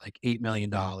use that, like $8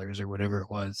 million or whatever it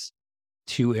was,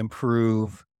 to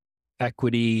improve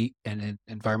equity and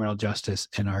environmental justice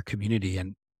in our community.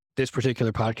 And this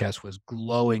particular podcast was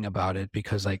glowing about it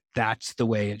because like, that's the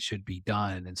way it should be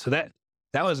done. And so that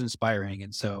was inspiring.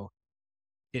 And so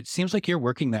it seems like you're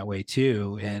working that way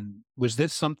too. And was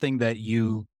this something that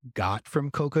you got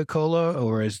from Coca-Cola,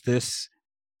 or is this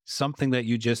something that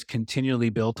you just continually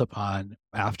built upon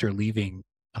after leaving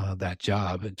that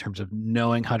job in terms of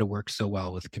knowing how to work so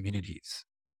well with communities?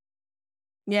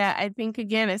 Yeah, I think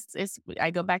again,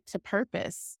 I go back to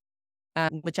purpose,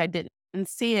 which I didn't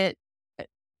see it,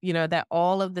 that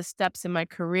all of the steps in my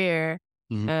career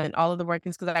and all of the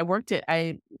workings, because I worked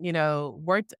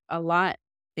a lot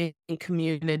in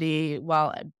community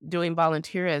while doing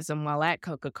volunteerism while at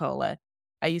Coca-Cola.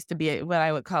 I used to be what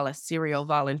I would call a serial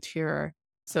volunteer.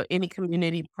 So any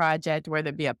community project, whether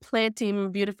it be a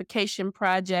planting beautification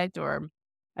project or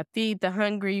a feed the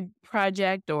hungry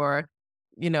project, or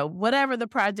whatever the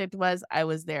project was, I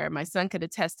was there. My son could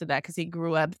attest to that because he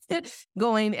grew up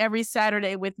going every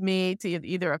Saturday with me to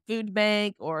either a food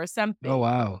bank or something. Oh,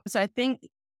 wow. So I think,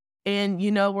 and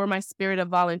where my spirit of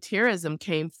volunteerism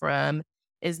came from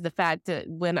is the fact that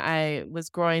when I was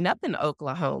growing up in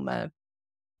Oklahoma,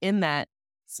 in that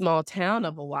small town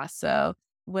of Owasso,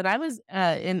 when I was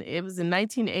it was in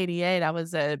 1988, I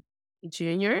was a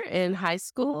junior in high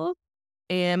school.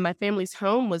 And my family's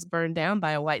home was burned down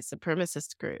by a white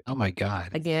supremacist group. Oh my God.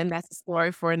 Again, that's a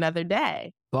story for another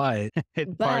day. But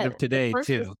it's part of today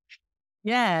too.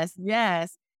 Yes.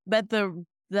 But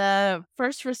the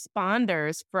first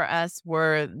responders for us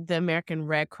were the American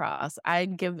Red Cross. I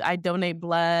donate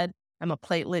blood. I'm a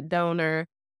platelet donor.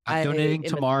 I'm donating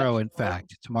tomorrow, in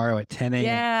fact, tomorrow at 10 a.m.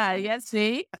 Yeah.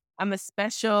 See, I'm a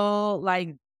special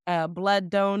blood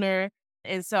donor.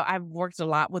 And so I've worked a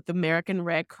lot with the American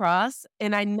Red Cross,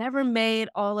 and I never made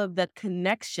all of the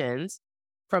connections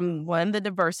from one, the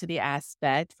diversity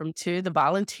aspect, from two, the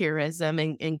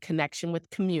volunteerism in connection with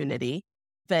community.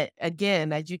 But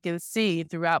again, as you can see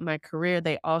throughout my career,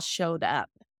 they all showed up.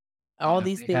 All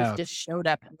these things just showed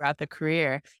up throughout the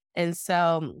career. And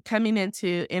so coming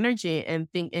into energy and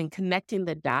connecting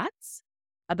the dots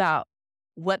about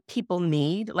what people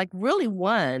need. Like really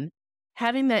one,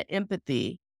 having that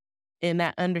empathy and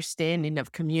that understanding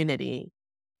of community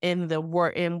in the war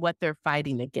in what they're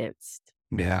fighting against.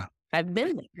 Yeah. I've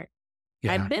been there.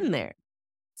 Yeah. I've been there.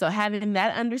 So having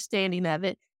that understanding of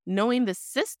it, knowing the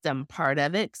system part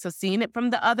of it, so seeing it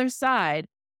from the other side,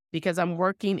 because I'm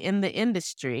working in the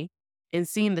industry and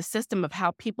seeing the system of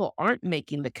how people aren't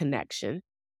making the connection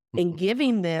and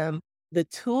giving them the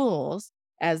tools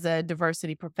as a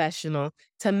diversity professional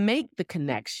to make the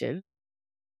connection,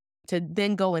 to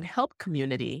then go and help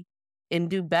community and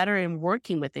do better in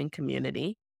working within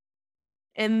community.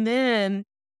 And then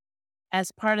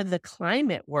as part of the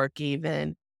climate work,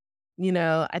 even,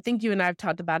 I think you and I have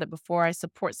talked about it before. I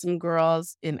support some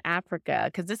girls in Africa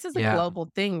because this is a Yeah. global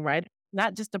thing, right?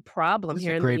 Not just a problem This is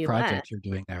here a in the great US. project you're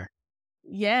doing there.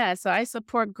 Yeah, so I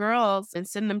support girls and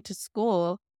send them to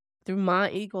school through My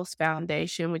Eagles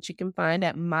Foundation, which you can find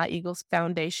at My Eagles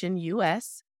Foundation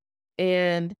US.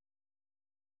 And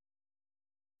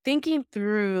thinking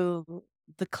through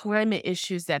the climate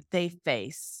issues that they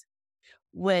face,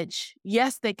 which,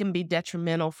 yes, they can be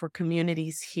detrimental for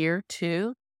communities here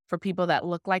too, for people that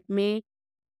look like me.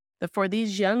 But for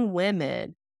these young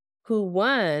women who,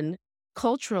 one,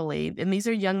 culturally, and these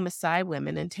are young Maasai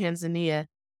women in Tanzania,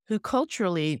 who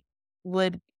culturally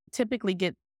would typically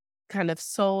get kind of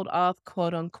sold off,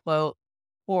 quote unquote,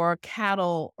 for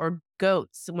cattle or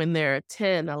goats when they're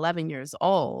 10, 11 years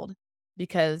old,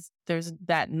 because there's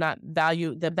that not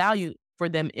value, the value for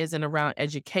them isn't around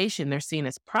education. They're seen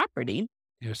as property.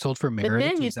 You're sold for But marriage?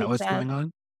 then you Is that think what's that, going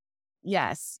on?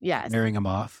 yes, yes, Marrying them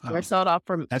off? they're Oh, sold off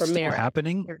for that's still marriage.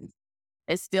 happening?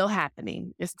 It's still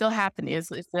happening. It's still happening.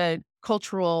 It's a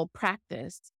cultural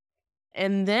practice.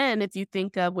 And then if you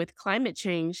think of with climate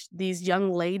change, these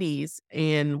young ladies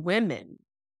and women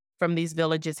from these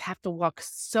villages have to walk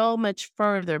so much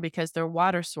further because their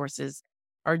water sources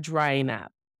are drying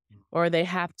up, or they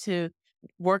have to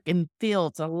work in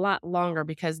fields a lot longer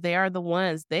because they are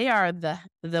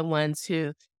the ones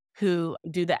who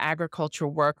do the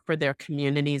agricultural work for their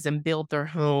communities and build their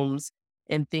homes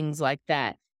and things like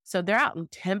that. So they're out in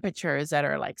temperatures that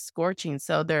are like scorching.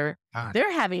 So God.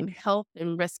 they're having health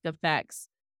and risk effects,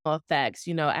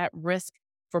 at risk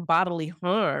for bodily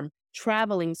harm,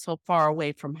 traveling so far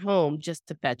away from home just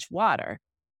to fetch water.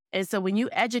 And so when you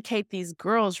educate these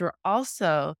girls, you're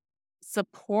also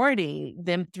supporting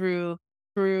them through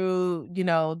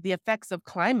the effects of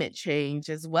climate change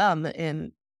as well,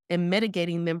 and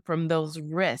mitigating them from those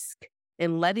risks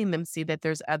and letting them see that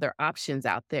there's other options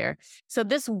out there. So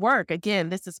this work, again,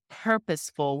 this is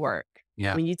purposeful work.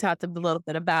 Yeah. When you talked a little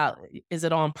bit about, is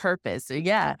it on purpose? So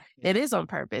yeah, it is on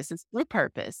purpose. It's with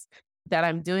purpose that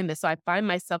I'm doing this. So I find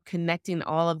myself connecting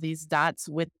all of these dots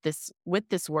with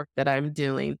this work that I'm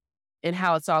doing and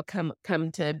how it's all come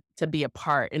to be a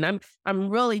part. And I'm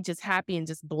really just happy and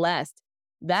just blessed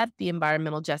that the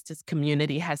environmental justice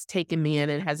community has taken me in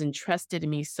and has entrusted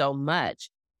me so much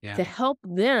Yeah. to help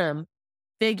them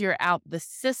figure out the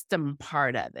system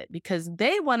part of it, because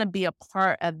they want to be a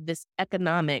part of this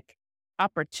economic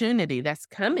opportunity that's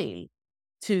coming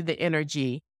to the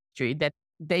energy industry that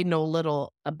they know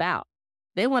little about.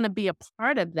 They want to be a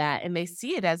part of that, and they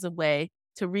see it as a way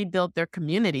to rebuild their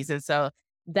communities. And so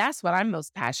that's what I'm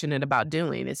most passionate about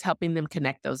doing, is helping them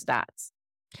connect those dots.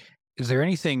 Is there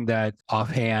anything that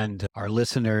offhand our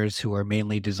listeners who are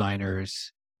mainly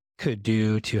designers could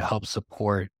do to help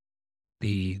support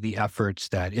the efforts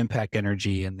that Impact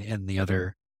Energy and the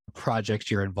other projects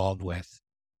you're involved with?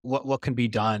 What can be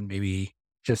done? Maybe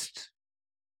just,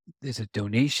 is it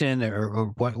donation, or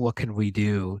what can we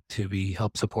do to be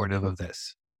help supportive of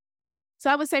this? So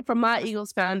I would say for My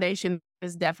Eagles Foundation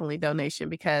is definitely donation,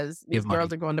 because these Give money.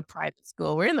 girls are going to private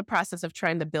school. We're in the process of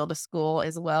trying to build a school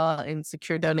as well and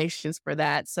secure donations for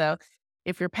that. So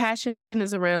if your passion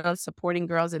is around supporting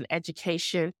girls in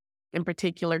education, in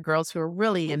particular girls who are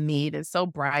really in need and so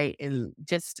bright, and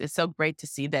just it's so great to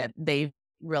see that they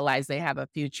realize they have a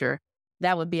future,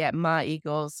 that would be at My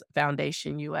Eagles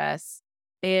Foundation US.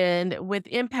 And with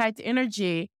Impact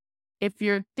Energy, if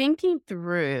you're thinking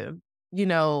through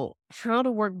how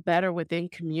to work better within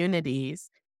communities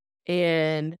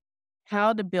and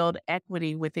how to build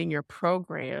equity within your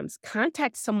programs,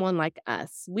 contact someone like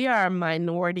us. We are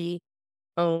a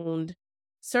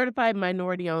certified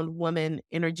minority owned woman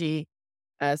energy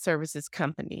services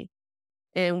company.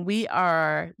 And we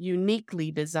are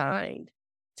uniquely designed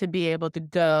to be able to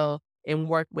go and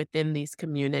work within these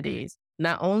communities,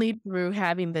 not only through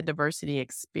having the diversity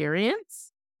experience,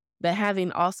 but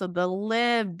having also the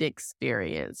lived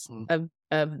experience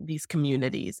of these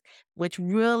communities, which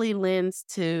really lends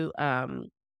to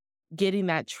getting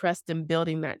that trust and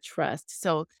building that trust.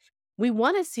 So we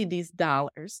want to see these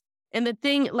dollars. And the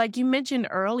thing, like you mentioned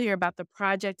earlier about the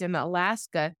project in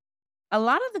Alaska, a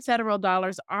lot of the federal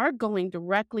dollars are going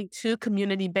directly to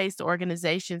community-based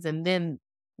organizations, and then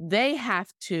they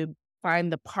have to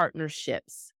find the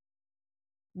partnerships.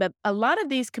 But a lot of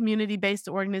these community-based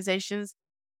organizations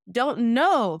don't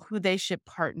know who they should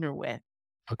partner with.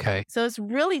 Okay. So it's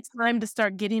really time to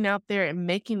start getting out there and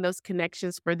making those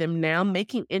connections for them now,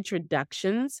 making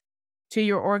introductions to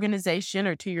your organization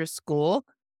or to your school.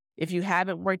 If you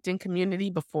haven't worked in community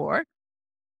before,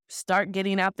 start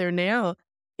getting out there now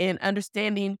and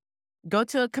understanding. Go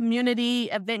to a community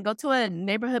event, go to a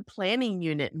neighborhood planning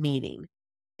unit meeting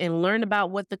and learn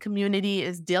about what the community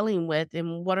is dealing with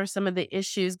and what are some of the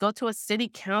issues. Go to a city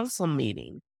council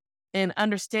meeting and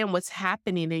understand what's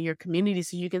happening in your community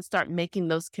so you can start making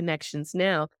those connections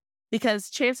now, because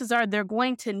chances are they're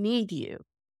going to need you.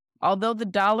 Although the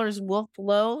dollars will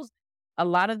flow, a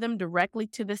lot of them directly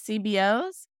to the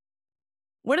CBOs,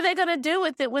 what are they going to do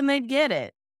with it when they get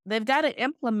it? They've got to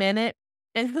implement it.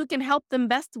 And who can help them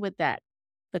best with that?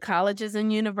 The colleges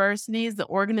and universities, the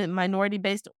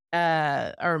minority-based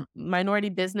or minority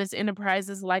business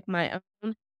enterprises like my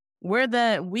own.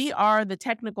 We are the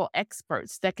technical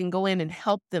experts that can go in and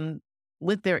help them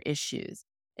with their issues.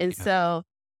 And Yeah. so,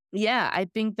 yeah, I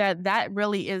think that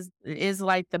really is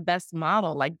like the best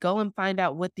model. Like, go and find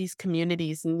out what these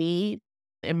communities need,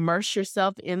 immerse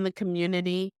yourself in the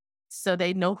community so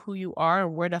they know who you are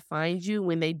and where to find you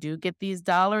when they do get these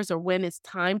dollars or when it's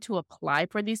time to apply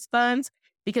for these funds.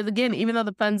 Because again, even though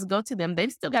the funds go to them,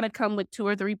 they've still got to come with 2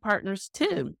 or 3 partners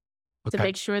too to Okay.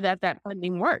 make sure that that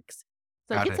funding works.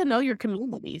 So Got get it. to know your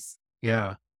communities.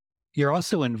 Yeah. You're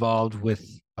also involved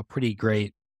with a pretty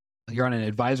great, you're on an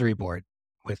advisory board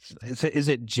with, is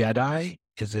it JEDI?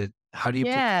 Is it, how do you,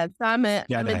 Yeah, so I'm a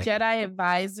JEDI? JEDI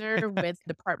advisor with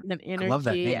Department of I love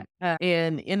that Energy name.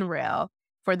 and NREL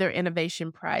for their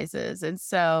innovation prizes. And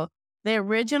so they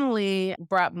originally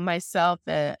brought myself,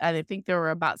 and I think there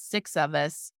were about 6 of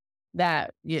us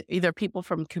that either people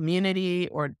from community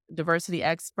or diversity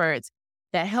experts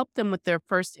that helped them with their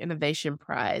first innovation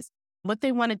prize. What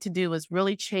they wanted to do was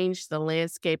really change the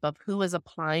landscape of who was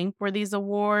applying for these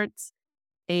awards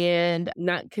and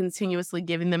not continuously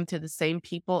giving them to the same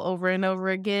people over and over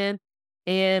again,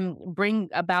 and bring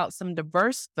about some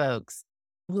diverse folks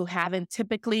who haven't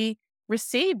typically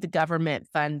received government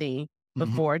funding Mhm.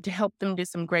 before to help them do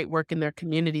some great work in their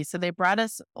community. So they brought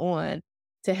us on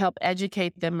to help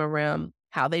educate them around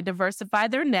how they diversify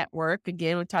their network.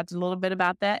 Again, we talked a little bit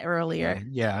about that earlier, Okay.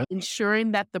 Yeah.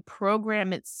 ensuring that the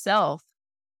program itself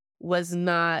was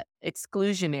not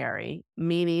exclusionary,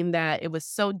 meaning that it was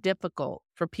so difficult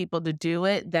for people to do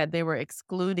it that they were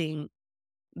excluding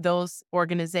those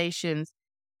organizations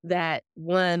that,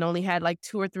 one, only had like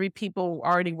 2 or 3 people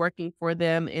already working for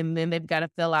them, and then they've got to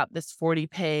fill out this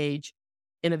 40-page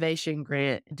innovation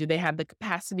grant. Do they have the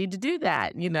capacity to do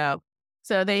that?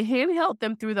 So they handheld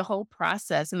them through the whole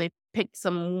process, and they picked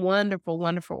some wonderful,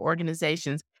 wonderful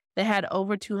organizations. They had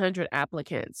over 200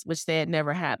 applicants, which they had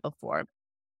never had before,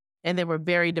 and they were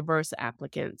very diverse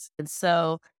applicants. And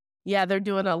so, yeah, they're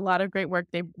doing a lot of great work.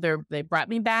 They brought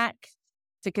me back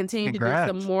to continue to do some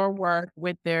Congrats. more work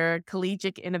with their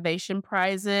collegiate innovation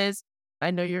prizes. I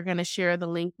know you're going to share the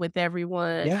link with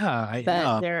everyone, Yeah.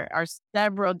 but there are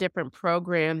several different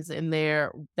programs in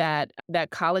there that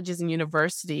colleges and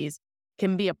universities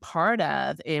can be a part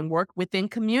of and work within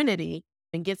community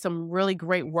and get some really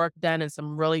great work done and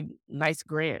some really nice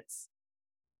grants.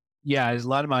 Yeah. A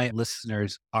lot of my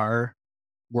listeners are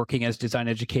working as design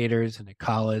educators in a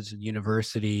college and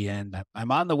university. And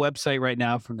I'm on the website right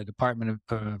now from the Department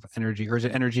of Energy, or is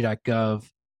it energy.gov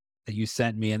that you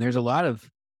sent me? And there's a lot of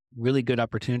really good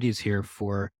opportunities here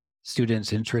for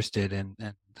students interested in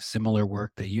similar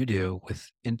work that you do with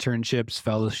internships,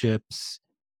 fellowships,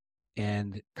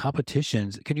 and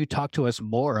competitions. Can you talk to us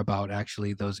more about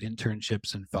actually those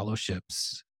internships and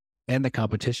fellowships and the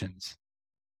competitions?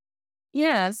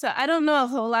 Yeah, so I don't know a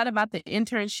whole lot about the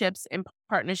internships and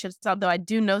partnerships, although I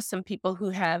do know some people who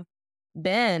have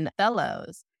been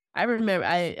fellows. I remember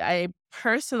I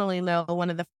personally know one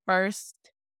of the first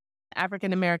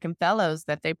African American fellows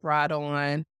that they brought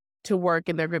on to work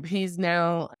in their group. He's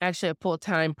now actually a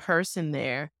full-time person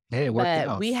there. Hey, it worked But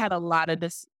out. we had a lot of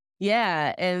this.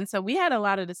 Yeah. And so we had a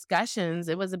lot of discussions.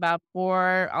 It was about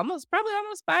probably almost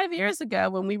 5 years ago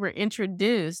when we were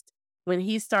introduced, when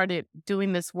he started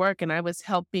doing this work, and I was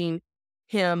helping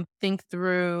him think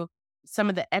through some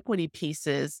of the equity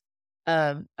pieces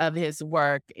of his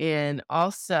work, and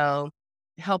also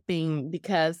helping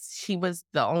because she was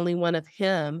the only one of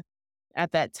him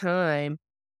at that time.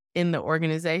 in the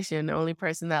organization, the only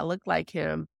person that looked like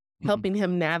him, Mhm. helping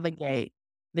him navigate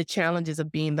the challenges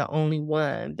of being the only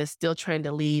one that's still trying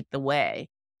to lead the way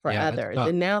for Yeah, that's others. tough.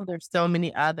 And now there's so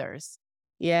many others.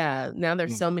 Yeah, now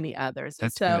there's Mm, so many others. And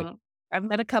that's good. so I've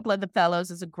met a couple of the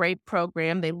fellows. It's a great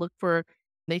program. They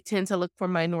tend to look for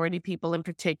minority people in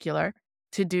particular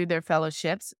to do their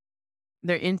fellowships.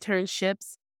 Their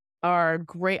internships are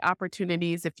great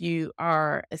opportunities if you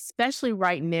are, especially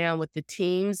right now with the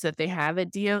teams that they have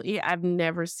at DOE. I've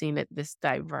never seen it this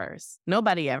diverse.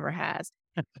 Nobody ever has.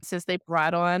 Since they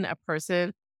brought on a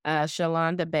person,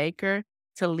 Shalonda Baker,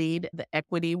 to lead the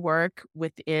equity work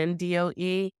within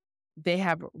DOE, they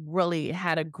have really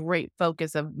had a great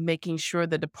focus of making sure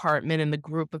the department and the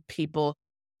group of people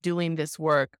doing this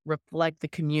work reflect the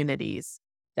communities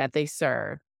that they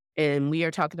serve. And we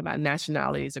are talking about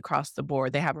nationalities across the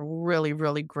board. They have a really,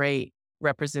 really great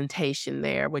representation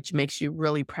there, which makes you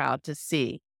really proud to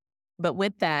see. But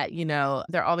with that,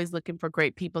 they're always looking for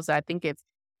great people. So I think if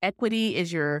equity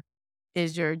is your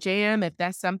jam, if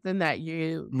that's something that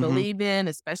you Hmm. believe in,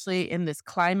 especially in this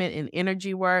climate and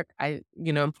energy work, I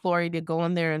implore you to go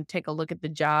in there and take a look at the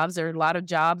jobs. There are a lot of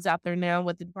jobs out there now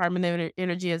with the Department of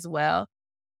Energy as well.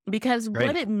 Because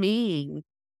what Great. it means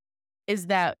is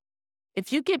that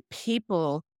if you get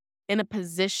people in a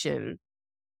position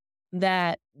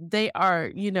that they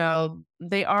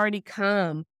already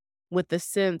come with a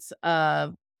sense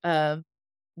of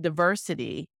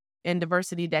diversity and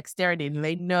diversity dexterity, and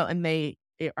they know and they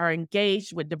are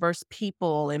engaged with diverse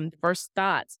people and diverse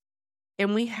thoughts,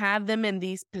 and we have them in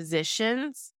these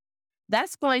positions,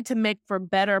 that's going to make for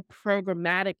better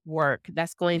programmatic work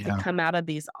that's going to Yeah, come out of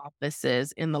these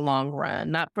offices in the long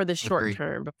run, not for the short agree.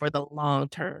 term, but for the long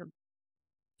term.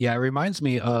 Yeah, it reminds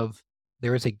me of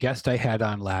there was a guest I had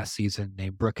on last season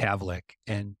named Brooke Havlick,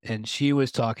 and she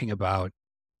was talking about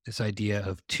this idea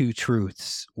of two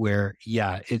truths where,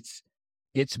 yeah, it's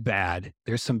bad.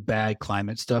 There's some bad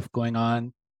climate stuff going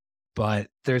on, but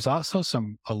there's also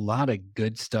a lot of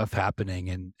good stuff happening.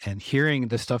 And hearing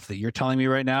the stuff that you're telling me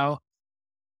right now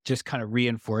just kind of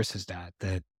reinforces that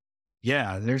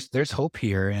yeah, there's hope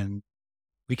here and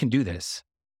we can do this.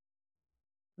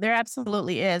 There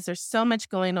absolutely is. There's so much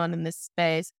going on in this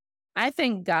space. I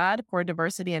thank God for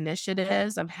diversity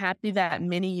initiatives. I'm happy that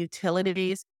many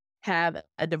utilities have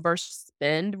a diverse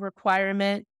spend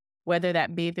requirement, whether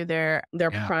that be through their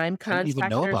Yeah. prime I didn't even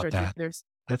know contractors about or through that.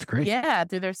 That's great.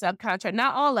 through their subcontract.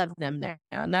 Not all of them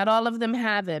now. Not all of them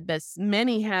have it, but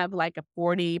many have like a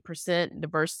 40%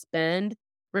 diverse spend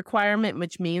requirement,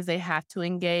 which means they have to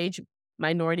engage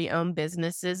minority owned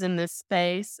businesses in this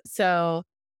space. So,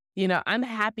 I'm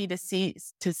happy to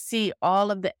see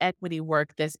all of the equity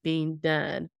work that's being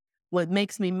done. What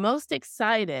makes me most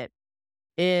excited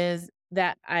is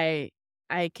that I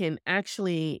can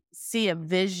actually see a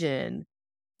vision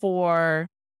for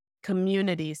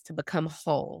communities to become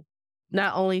whole,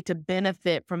 not only to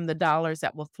benefit from the dollars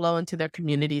that will flow into their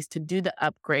communities to do the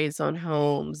upgrades on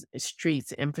homes,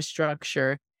 streets,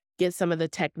 infrastructure, get some of the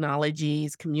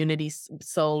technologies, community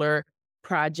solar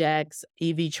projects,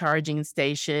 EV charging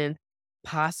station,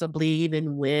 possibly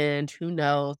even wind, who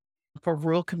knows, for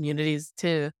rural communities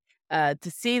too, to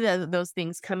see those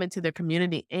things come into their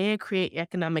community and create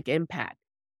economic impact.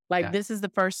 Like Yeah. this is the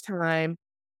first time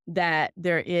that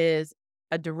there is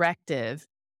a directive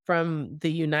from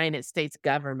the United States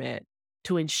government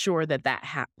to ensure that that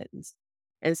happens.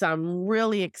 And so I'm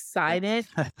really excited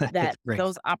That's that great.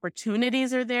 those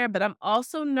opportunities are there, but I'm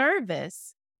also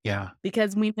nervous Yeah.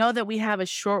 because we know that we have a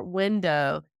short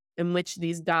window in which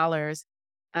these dollars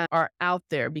are out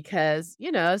there because,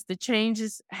 as the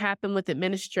changes happen with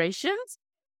administrations,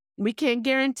 we can't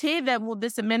guarantee that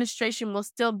this administration will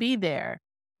still be there,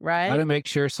 Got to right? make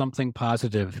sure something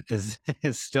positive is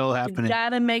is still You've happening.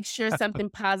 gotta make sure something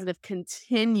positive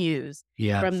continues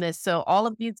from Yes. this. So all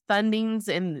of these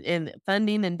and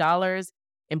funding and dollars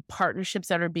and partnerships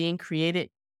that are being created,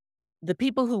 the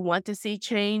people who want to see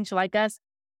change like us,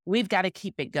 we've got to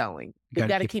keep it going. You We've got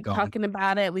to got to keep it keep going. talking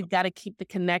about it. We've got to keep the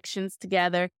connections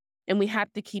together and we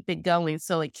have to keep it going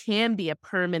so it can be a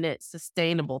permanent,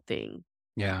 sustainable thing.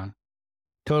 Yeah.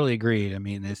 Totally agreed. I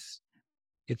mean,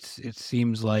 it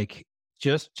seems like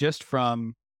just just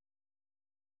from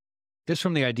just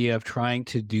from the idea of trying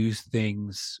to do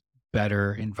things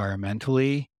better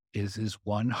environmentally is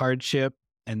one hardship.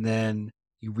 And then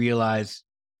you realize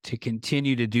to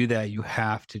continue to do that, you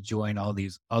have to join all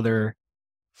these other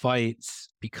fights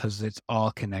because it's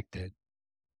all connected.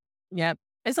 Yep.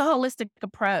 It's a holistic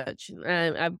approach.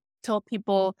 I've told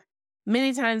people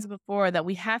many times before that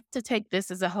we have to take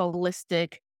this as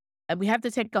we have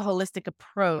to take a holistic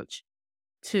approach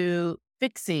to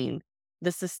fixing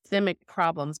the systemic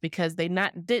problems, because they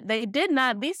did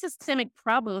not these systemic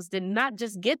problems did not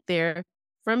just get there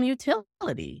from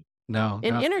utility No,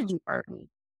 and no. energy burden.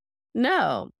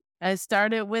 No, it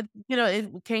started with,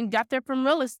 got there from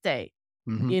real estate.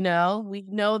 Hmm. We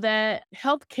know that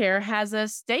healthcare has a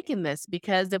stake in this,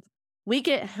 because if we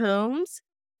get homes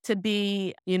to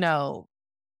be,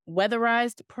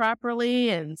 weatherized properly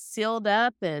and sealed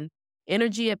up and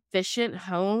energy efficient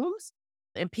homes,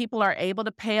 and people are able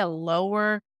to pay a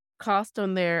lower cost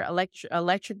on their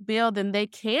electric bill, then they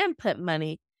can put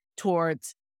money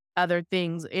towards other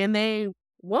things, and they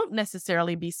won't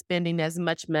necessarily be spending as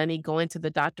much money going to the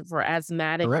doctor for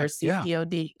asthmatic or Correct. Yeah.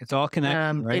 CPOD. It's all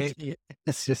connected, right? Issue.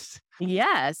 It's just,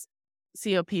 Yes,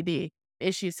 COPD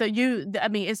issue. So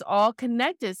it's all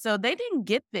connected. So they didn't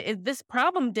get this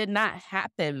problem did not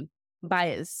happen by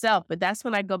itself. But that's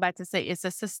when I go back to say it's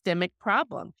a systemic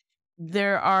problem.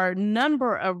 There are a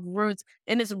number of roots,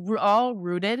 and all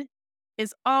rooted.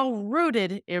 It's all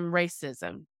rooted in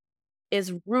racism.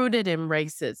 It's rooted in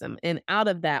racism, and out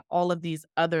of that, all of these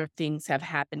other things have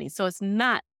happening. So it's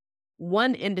not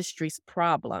one industry's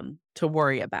problem to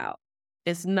worry about.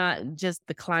 It's not just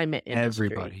the climate industry.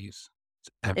 everybody's. It's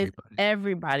It's everybody.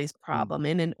 everybody's Mm. problem.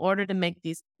 And in order to make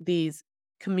these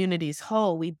communities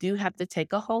whole, we do have to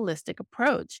take a holistic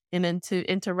approach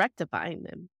into rectifying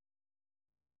them.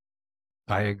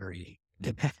 I agree.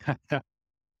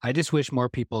 I just wish more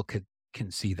people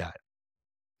can see that.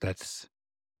 That's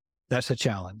a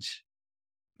challenge.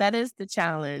 That is the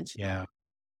challenge. Yeah.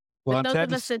 Well, But I'm those sad of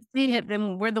to us that see it,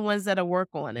 then we're the ones that'll work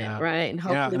on it, Yeah. right? And Yeah,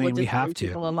 I hopefully mean, we'll we just have bring to.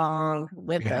 people along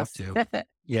with We have us. to.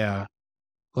 Yeah.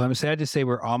 Well, I'm sad to say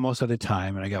we're almost out of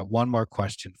time, and I got one more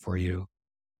question for you.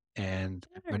 And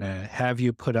I'm Sure. going to have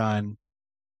you put on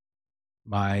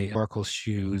my Oracle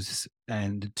shoes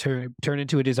and turn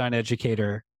into a design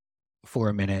educator for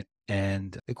a minute.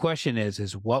 And the question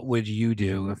is what would you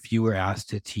do if you were asked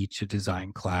to teach a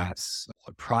design class?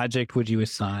 What project would you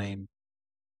assign?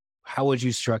 How would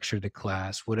you structure the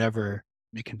class? Whatever.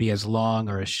 It can be as long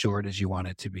or as short as you want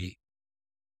it to be.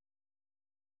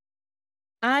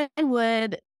 I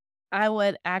would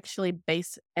actually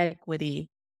base equity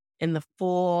in the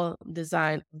full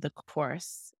design of the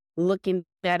course, looking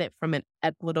at it from an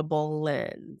equitable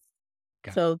lens.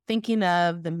 Got it. So thinking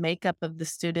of the makeup of the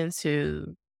students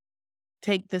who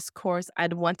take this course,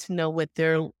 I'd want to know what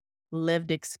their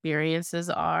lived experiences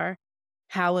are,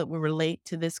 how it will relate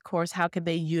to this course, how could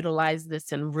they utilize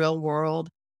this in real world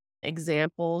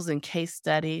examples and case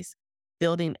studies,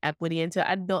 building equity into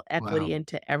I'd build equity Wow.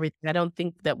 into everything. I don't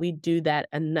think that we do that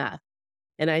enough.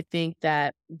 And I think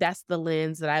that that's the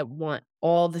lens that I want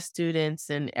all the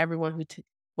students and everyone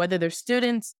whether they're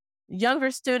students, younger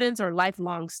students, or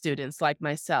lifelong students like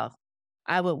myself,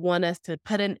 I would want us to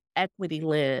put an equity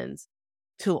lens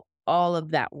to all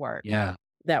of that work Yeah.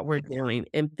 that we're doing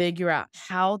and figure out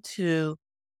how to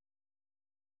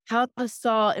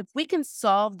solve, if we can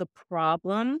solve the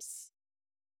problems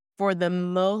for the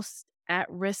most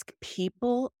at-risk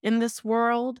people in this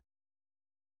world.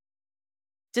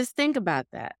 Just think about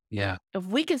that. Yeah. If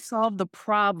we can solve the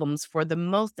problems for the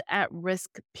most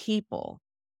at-risk people,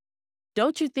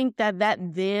 don't you think that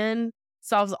then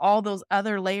solves all those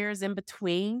other layers in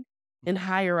between and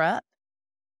higher up?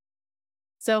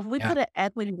 So if we Yeah. put an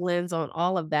equity lens on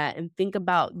all of that and think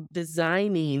about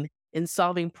designing and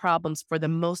solving problems for the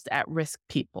most at-risk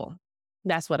people,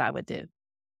 that's what I would do.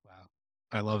 Wow.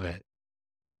 I love it.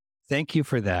 Thank you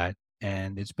for that.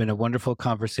 And it's been a wonderful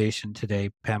conversation today,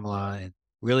 Pamela, and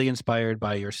really inspired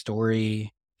by your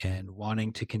story and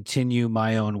wanting to continue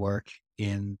my own work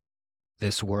in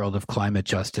this world of climate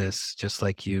justice, just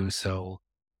like you. So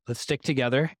let's stick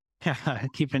together,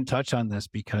 keep in touch on this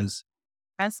because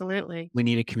Absolutely. we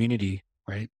need a community,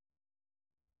 right?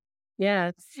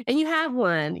 Yeah. And you have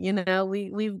one,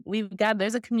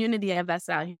 there's a community of us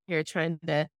out here trying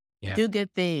to Yeah. do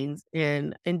good things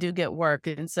and do good work.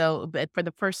 And so, but for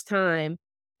the first time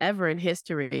ever in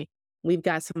history, we've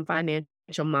got some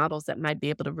financial models that might be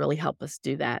able to really help us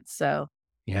do that. So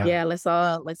Yeah. yeah, let's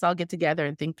all get together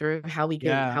and think through how we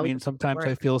Yeah. can I mean, sometimes I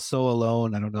work. feel so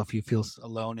alone. I don't know if you feel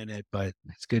alone in it, but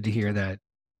it's good to hear that.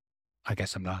 I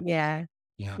guess I'm not. Yeah.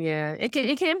 Yeah. Yeah. It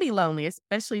can be lonely,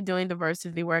 especially doing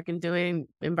diversity work and doing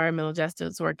environmental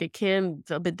justice work.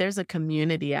 But there's a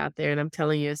community out there, and I'm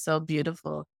telling you, it's so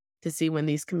beautiful to see when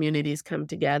these communities come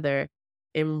together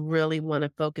and really want to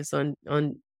focus on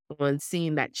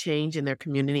seeing that change in their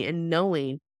community and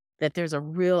knowing that there's a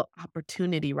real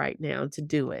opportunity right now to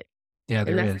do it. Yeah, And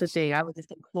there that's the is. thing. I would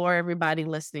just implore everybody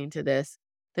listening to this.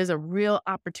 There's a real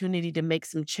opportunity to make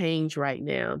some change right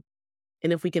now.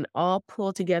 And if we can all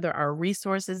pull together our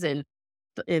resources and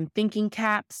and thinking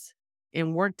caps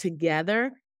and work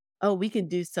together, oh, we can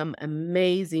do some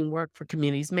amazing work for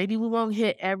communities. Maybe we won't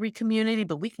hit every community,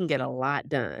 but we can get a lot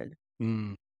done.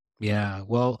 Mm, yeah.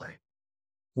 Well,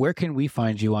 where can we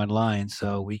find you online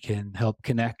so we can help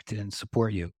connect and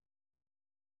support you?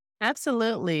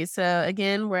 Absolutely. So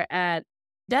again, we're at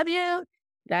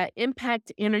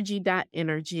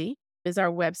w.impactenergy.energy is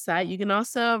our website. You can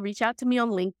also reach out to me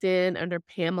on LinkedIn under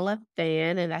Pamela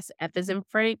Fann, and that's F as in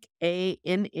Frank,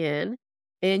 ANN.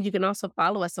 And you can also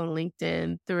follow us on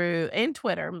LinkedIn and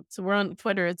Twitter. So we're on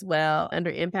Twitter as well under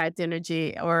Impact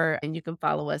Energy, and you can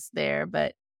follow us there.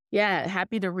 But yeah,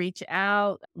 happy to reach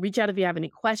out. Reach out if you have any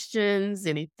questions,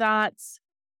 any thoughts.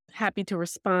 Happy to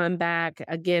respond back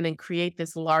again and create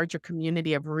this larger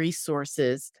community of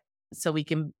resources so we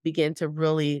can begin to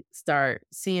really start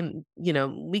seeing,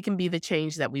 we can be the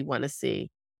change that we want to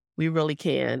see. We really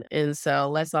can. And so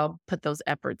let's all put those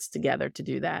efforts together to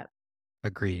do that.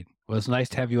 Agreed. Well, it's nice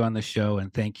to have you on the show,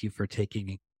 and thank you for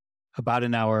taking about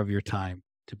an hour of your time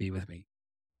to be with me.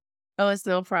 Oh, it's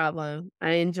no problem.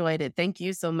 I enjoyed it. Thank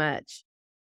you so much.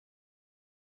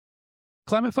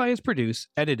 Climify is produced,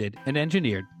 edited, and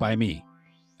engineered by me.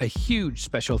 A huge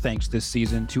special thanks this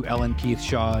season to Ellen Keith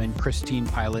Shaw and Christine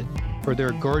Pilot for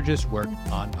their gorgeous work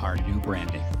on our new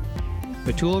branding.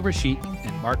 Batul Rashid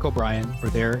and Mark O'Brien for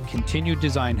their continued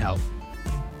design help.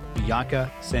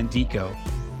 Bianca Sandico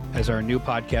as our new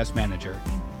podcast manager,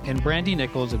 and Brandy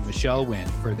Nichols and Michelle Wynn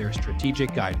for their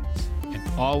strategic guidance and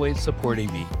always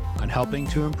supporting me on helping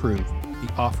to improve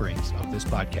the offerings of this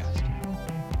podcast.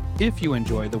 If you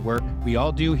enjoy the work we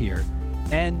all do here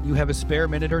and you have a spare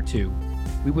minute or two,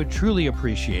 we would truly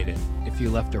appreciate it if you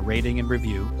left a rating and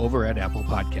review over at Apple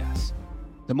Podcasts.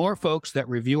 The more folks that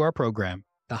review our program,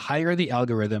 the higher the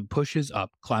algorithm pushes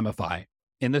up Climify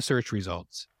in the search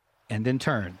results, and in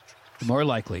turn, the more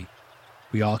likely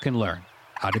we all can learn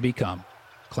how to become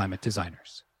climate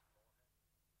designers.